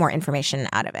try and get more information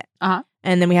out of it. Uh-huh.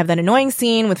 And then we have that annoying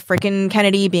scene with frickin'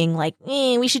 Kennedy being like,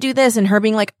 we should do this. And her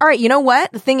being like, all right, you know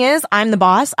what? The thing is, I'm the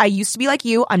boss. I used to be like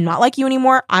you. I'm not like you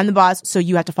anymore. I'm the boss. So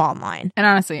you have to fall in line. And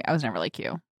honestly, I was never like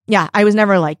you. Yeah, I was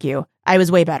never like you. I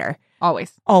was way better.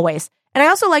 Always. And I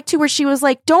also like too where she was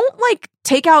like, don't like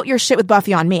take out your shit with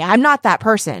Buffy on me. I'm not that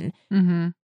person. Mm-hmm.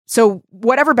 So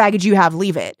whatever baggage you have,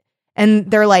 leave it.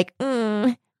 And they're like,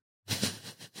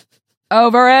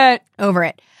 Over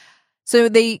it. So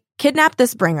they kidnap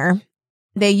this bringer.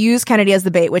 They use Kennedy as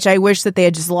the bait, which I wish that they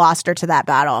had just lost her to that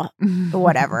battle.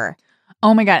 Whatever.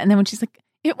 Oh my God. And then when she's like,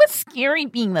 it was scary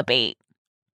being the bait.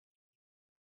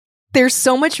 There's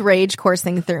so much rage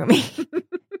coursing through me.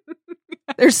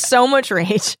 There's so much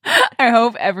rage. I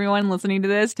hope everyone listening to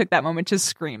this took that moment to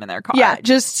scream in their car. Yeah,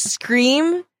 just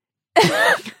scream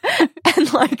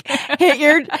and like hit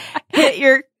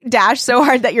your dash so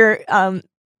hard that your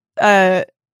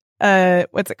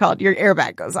what's it called? Your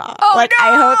airbag goes off. Oh, like no!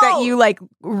 I hope that you like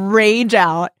rage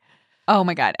out. Oh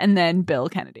my God. And then Bill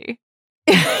Kennedy.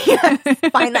 Yes,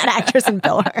 find that actress and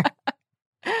bill her.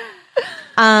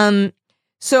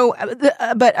 So,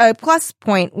 but a plus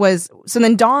point was, so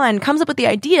then Dawn comes up with the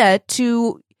idea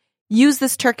to use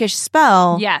this Turkish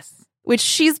spell. Yes. Which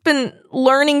she's been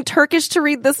learning Turkish to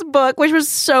read this book, which was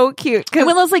so cute. And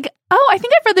Willow's like, oh, I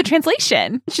think I've read the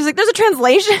translation. She's like, there's a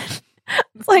translation.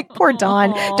 It's like, poor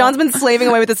Dawn. Aww. Dawn's been slaving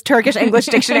away with this Turkish English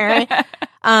dictionary.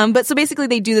 But so basically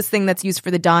they do this thing that's used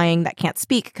for the dying that can't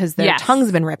speak because their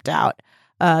tongue's been ripped out,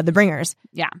 the bringers.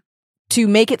 Yeah. To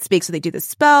make it speak. So they do this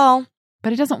spell.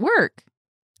 But it doesn't work.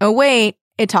 Oh, wait.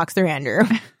 It talks through Andrew.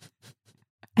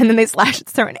 And then they slash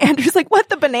its throat. And Andrew's like, what,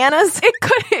 the bananas?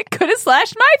 It could have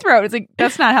slashed my throat. It's like,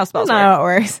 that's not how spells work. That's not how it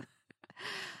works.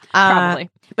 Probably.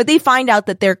 But they find out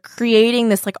that they're creating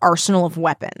this like arsenal of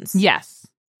weapons. Yes.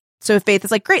 So Faith is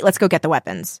like, great, let's go get the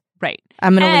weapons. Right.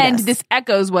 I'm going to lead And us. this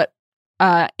echoes what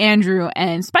Andrew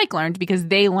and Spike learned because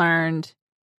they learned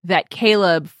that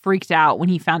Caleb freaked out when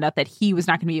he found out that he was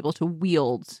not going to be able to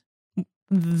wield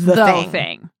the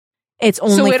thing. It's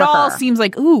only so for it all her. seems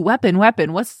like, ooh, weapon.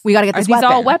 What's we got to get this are these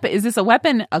weapon. all weapon? Is this a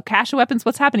weapon? A cache of weapons?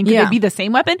 What's happening? Could they be the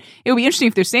same weapon? It would be interesting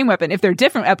if they're same weapon. If they're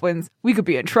different weapons, we could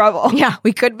be in trouble. Yeah,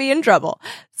 we could be in trouble.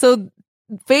 So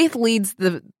Faith leads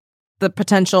the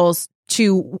potentials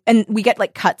to, and we get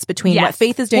like cuts between what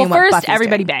Faith is doing and what first, Buffy's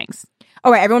everybody doing. bangs.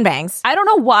 All right, everyone bangs. I don't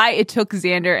know why it took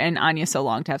Xander and Anya so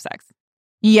long to have sex.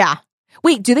 Yeah.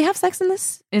 Wait, do they have sex in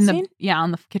this scene?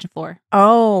 On the kitchen floor.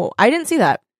 Oh, I didn't see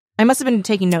that. I must have been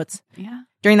taking notes. Yeah.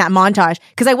 During that montage.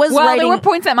 Because I was writing... there were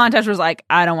points that montage was like,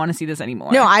 I don't want to see this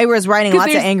anymore. No, I was writing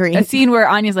lots of angry... a scene where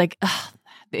Anya's like,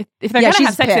 if they're going to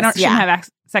have sex, pissed, they shouldn't have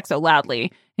sex so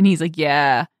loudly. And he's like,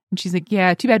 yeah. And she's like,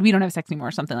 yeah, too bad we don't have sex anymore,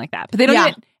 or something like that. But they don't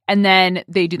even... And then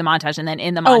they do the montage, and then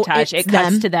in the montage, it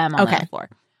cuts to them on the floor.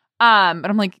 But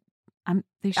I'm like,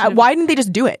 why didn't they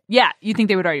just do it? Yeah, you think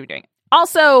they would already be doing it.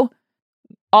 Also,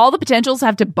 all the potentials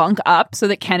have to bunk up so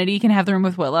that Kennedy can have the room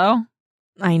with Willow.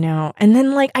 I know. And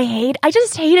then, like, I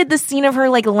just hated the scene of her,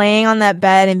 like, laying on that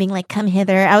bed and being like, come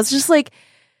hither. I was just like,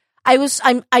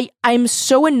 I'm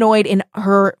so annoyed in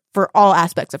her for all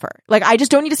aspects of her. Like, I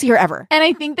just don't need to see her ever. And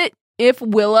I think that if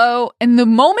Willow, in the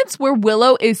moments where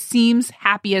Willow seems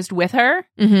happiest with her,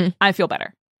 I feel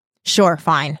better. Sure,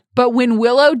 fine. But when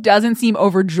Willow doesn't seem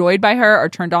overjoyed by her or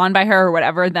turned on by her or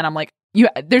whatever, then I'm like,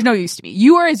 there's no use to me.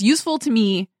 You are as useful to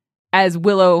me as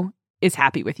Willow is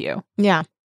happy with you. Yeah.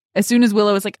 As soon as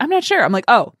Willow was like, I'm not sure. I'm like,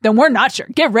 oh, then we're not sure.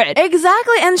 Get rid.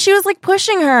 Exactly. And she was like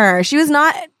pushing her. She was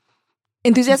not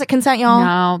enthusiastic consent, y'all.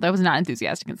 No, that was not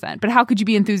enthusiastic consent. But how could you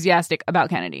be enthusiastic about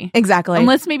Kennedy? Exactly.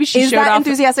 Unless maybe she showed off.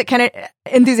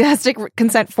 Enthusiastic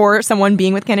consent for someone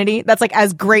being with Kennedy? That's like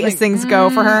as great as things go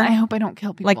for her. I hope I don't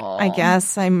kill people. Like, I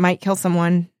guess I might kill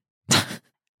someone.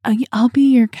 I'll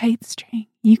be your kite string.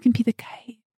 You can be the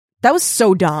kite. That was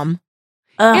so dumb.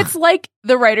 Ugh. It's like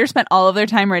the writers spent all of their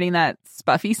time writing that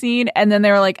Spuffy scene, and then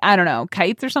they were like, I don't know,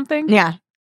 kites or something? Yeah.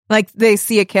 Like, they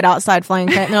see a kid outside flying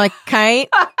a kite, and they're like, kite?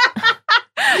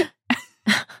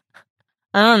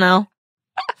 I don't know.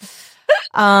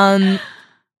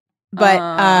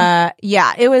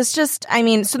 Yeah, it was just, I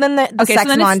mean, so then the sex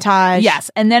montage.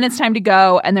 Yes, and then it's time to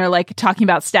go, and they're like talking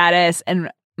about status,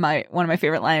 and one of my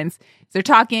favorite lines is they're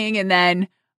talking, and then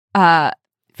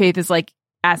Faith is like,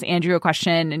 asks Andrew a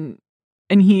question,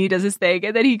 and he does his thing,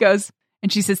 and then he goes,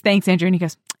 and she says, thanks, Andrew, and he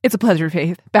goes, it's a pleasure,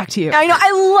 Faith. Back to you. I know,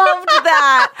 I loved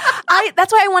that.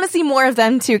 That's why I want to see more of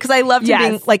them too, because I loved him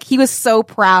being, like, he was so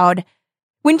proud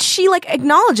when she like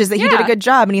acknowledges that he did a good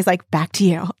job, and he's like, back to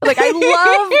you. Like, I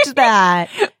loved that.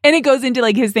 And it goes into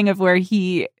like his thing of where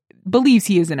he believes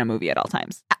he is in a movie at all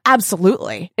times.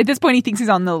 Absolutely. At this point, he thinks he's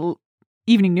on the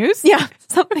evening news. Yeah,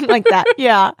 something like that.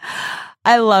 Yeah.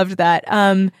 I loved that.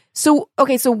 So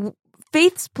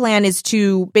Faith's plan is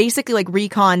to basically like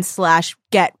recon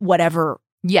 / get whatever.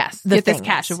 Yes. Get this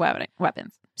cache of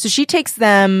weapons. So she takes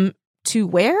them to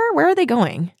where? Where are they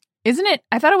going? Isn't it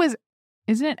at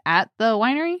the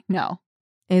winery? No.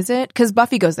 Is it? Because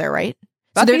Buffy goes there, right?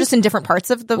 So they're just in different parts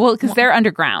of the... Well, because they're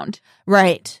underground.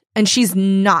 Right. And she's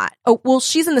not. Oh, well,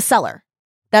 she's in the cellar.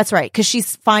 That's right. Because she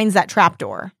finds that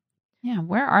trapdoor. Yeah.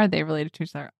 Where are they related to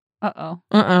each other?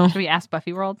 Uh-oh. Should we ask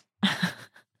Buffy World?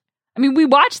 I mean, we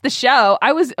watched the show.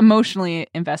 I was emotionally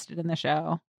invested in the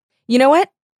show. You know what?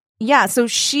 Yeah, so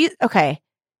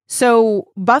So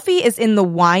Buffy is in the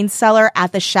wine cellar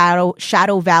at the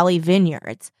Shadow Valley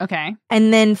Vineyards. Okay.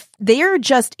 And then it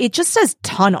just says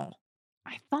tunnel.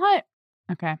 I thought,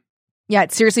 okay. Yeah,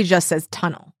 it seriously just says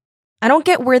tunnel. I don't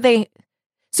get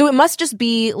so it must just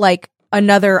be like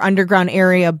another underground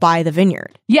area by the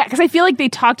vineyard. Yeah, because I feel like they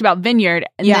talked about vineyard,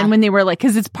 and then when they were like,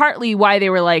 because it's partly why they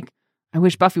were like, I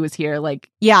wish Buffy was here. Like,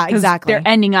 yeah, exactly. They're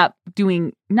ending up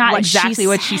doing not exactly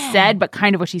what she said, but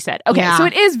kind of what she said. Okay, so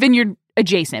it is vineyard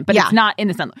adjacent, but it's not in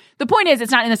the cellar. The point is,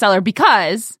 it's not in the cellar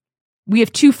because we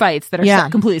have two fights that are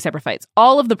completely separate fights.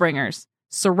 All of the bringers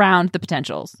surround the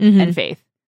potentials and Faith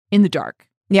in the dark.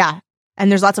 Yeah, and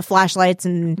there's lots of flashlights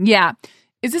and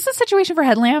Is this a situation for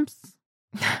headlamps?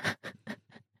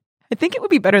 I think it would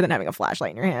be better than having a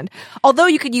flashlight in your hand. Although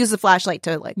you could use the flashlight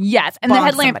to like yes, and the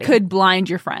headlamp could blind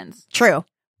your friends. True.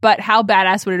 But how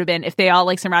badass would it have been if they all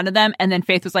like surrounded them and then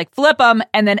Faith was like flip them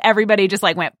and then everybody just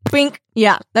like went bink?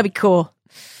 Yeah, that'd be cool.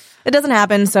 It doesn't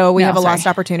happen, so we have a lost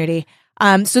opportunity.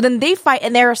 So then they fight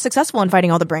and they're successful in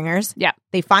fighting all the bringers. Yeah.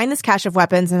 They find this cache of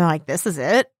weapons and they're like, this is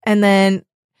it. And then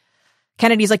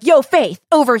Kennedy's like, yo, Faith,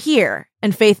 over here.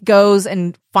 And Faith goes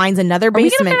and finds another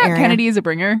basement area. Kennedy is a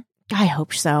bringer? I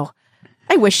hope so.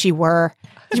 I wish she were.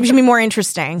 She should be more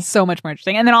interesting. So much more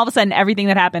interesting. And then all of a sudden, everything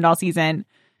that happened all season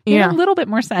made a little bit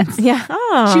more sense. Yeah.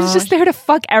 Oh. She was just there to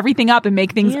fuck everything up and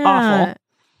make things awful.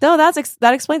 No, that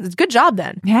explains it. Good job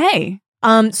then. Hey.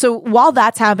 So while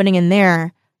that's happening in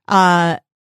there,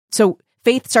 so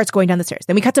Faith starts going down the stairs.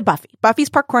 Then we cut to Buffy. Buffy's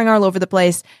parkouring all over the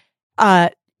place.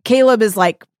 Caleb is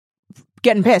like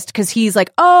getting pissed because he's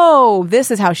like, oh, this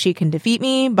is how she can defeat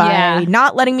me by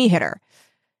not letting me hit her.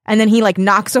 And then he like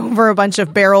knocks over a bunch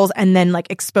of barrels and then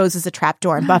like exposes a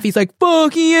trapdoor. And Buffy's like,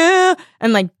 fuck yeah.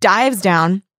 And like dives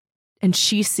down and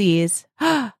she sees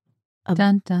a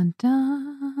dun, dun,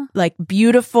 dun. Like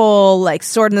beautiful, like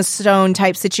sword in the stone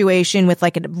type situation with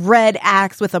like a red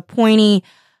axe with a pointy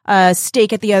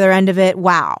stake at the other end of it.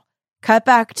 Wow. Cut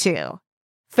back to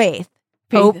Faith.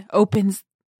 Faith opens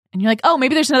and you're like, oh,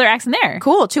 maybe there's another axe in there.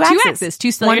 Cool. Two axes.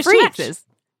 Two Slayers, two axes.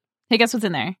 Hey, guess what's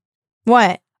in there?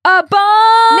 What? A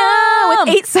bomb! No,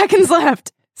 with 8 seconds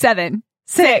left. 7,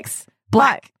 6,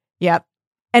 black. Yep.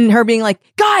 And her being like,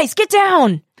 guys, get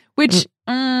down. Which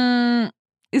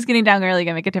is getting down really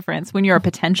going to make a difference when you're a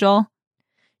potential.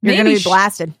 You're going to be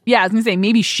blasted. Yeah, I was going to say,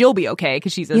 maybe she'll be okay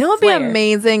because she's a You know what would be Slayer.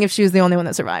 amazing if she was the only one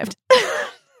that survived? That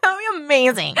would be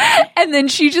amazing. And then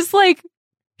she just like,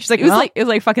 She's like, it was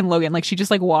like fucking Logan. Like she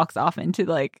just like walks off into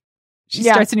like she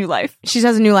starts a new life. She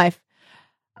has a new life.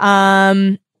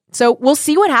 So we'll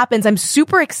see what happens. I'm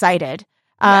super excited.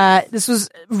 This was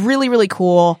really, really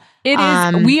cool. It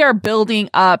is. We are building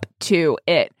up to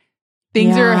it.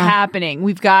 Things are happening.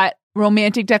 We've got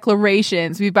romantic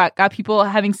declarations. We've got people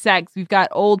having sex. We've got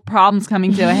old problems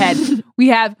coming to a head. we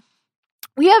have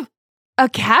a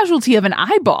casualty of an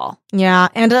eyeball. Yeah,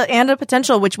 and a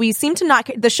potential which we seem to not.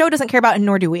 The show doesn't care about, and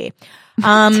nor do we.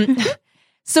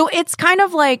 So it's kind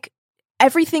of like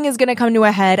everything is going to come to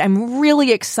a head. I'm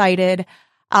really excited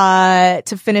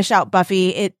to finish out Buffy.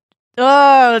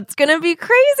 It's going to be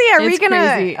crazy. Are we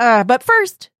going to? But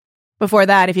first, before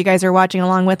that, if you guys are watching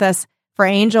along with us for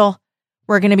Angel,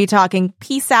 we're going to be talking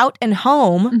Peace Out and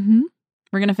Home. Mm-hmm.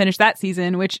 We're going to finish that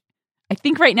season, which I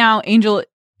think right now Angel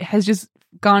has just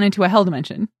gone into a hell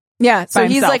dimension. Yeah, so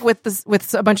he's like with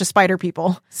a bunch of spider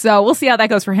people. So we'll see how that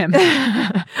goes for him.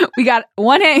 We got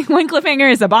one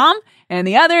cliffhanger is a bomb, and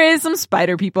the other is some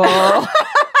spider people.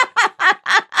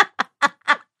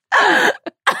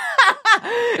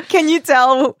 Can you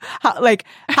tell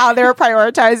how they're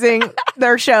prioritizing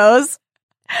their shows?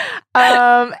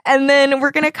 And then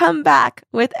we're gonna come back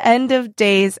with End of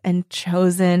Days and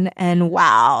Chosen, and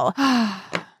wow.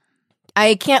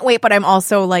 I can't wait, but I'm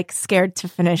also like scared to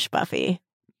finish Buffy.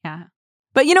 Yeah.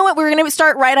 But you know what? We're going to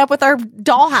start right up with our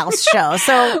Dollhouse show.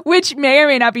 So which may or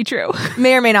may not be true.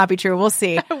 May or may not be true. We'll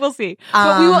see. We'll see.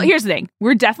 But we will. Here's the thing.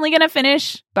 We're definitely going to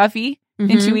finish Buffy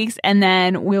in 2 weeks, and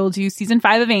then we'll do season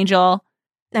 5 of Angel.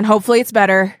 And hopefully it's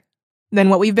better than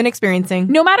what we've been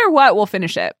experiencing. No matter what, we'll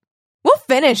finish it. We'll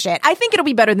finish it. I think it'll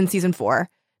be better than season 4.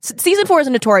 Season 4 is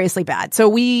notoriously bad.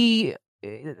 So hopefully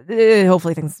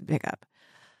things pick up.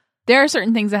 There are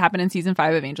certain things that happen in season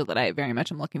 5 of Angel that I very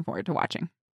much am looking forward to watching.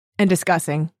 And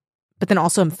discussing. But then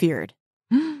also I'm feared.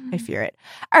 I fear it.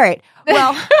 All right.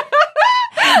 Well,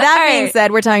 that being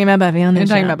said, we're talking about Buffy on this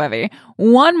show. We're talking about Buffy.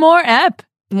 One more ep.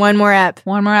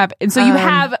 And so you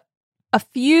have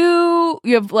you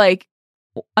have like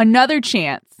another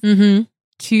chance to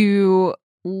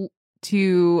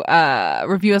review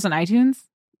us on iTunes.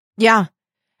 Yeah.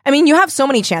 I mean, you have so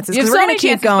many chances because we're going to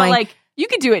keep going. But, like, you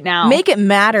can do it now. Make it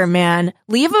matter, man.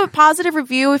 Leave a positive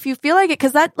review if you feel like it,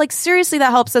 because that, like, seriously,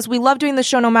 that helps us. We love doing the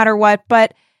show no matter what,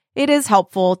 but it is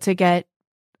helpful to get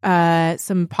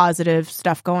some positive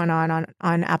stuff going on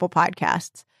Apple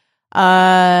Podcasts.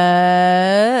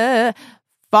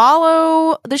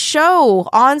 Follow the show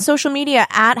on social media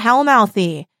at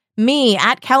Hellmouthy, me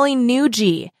at Kelly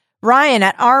Nugie, Ryan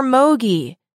at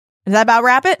Armogi. Does that about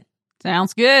wrap it?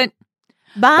 Sounds good.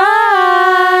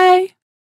 Bye.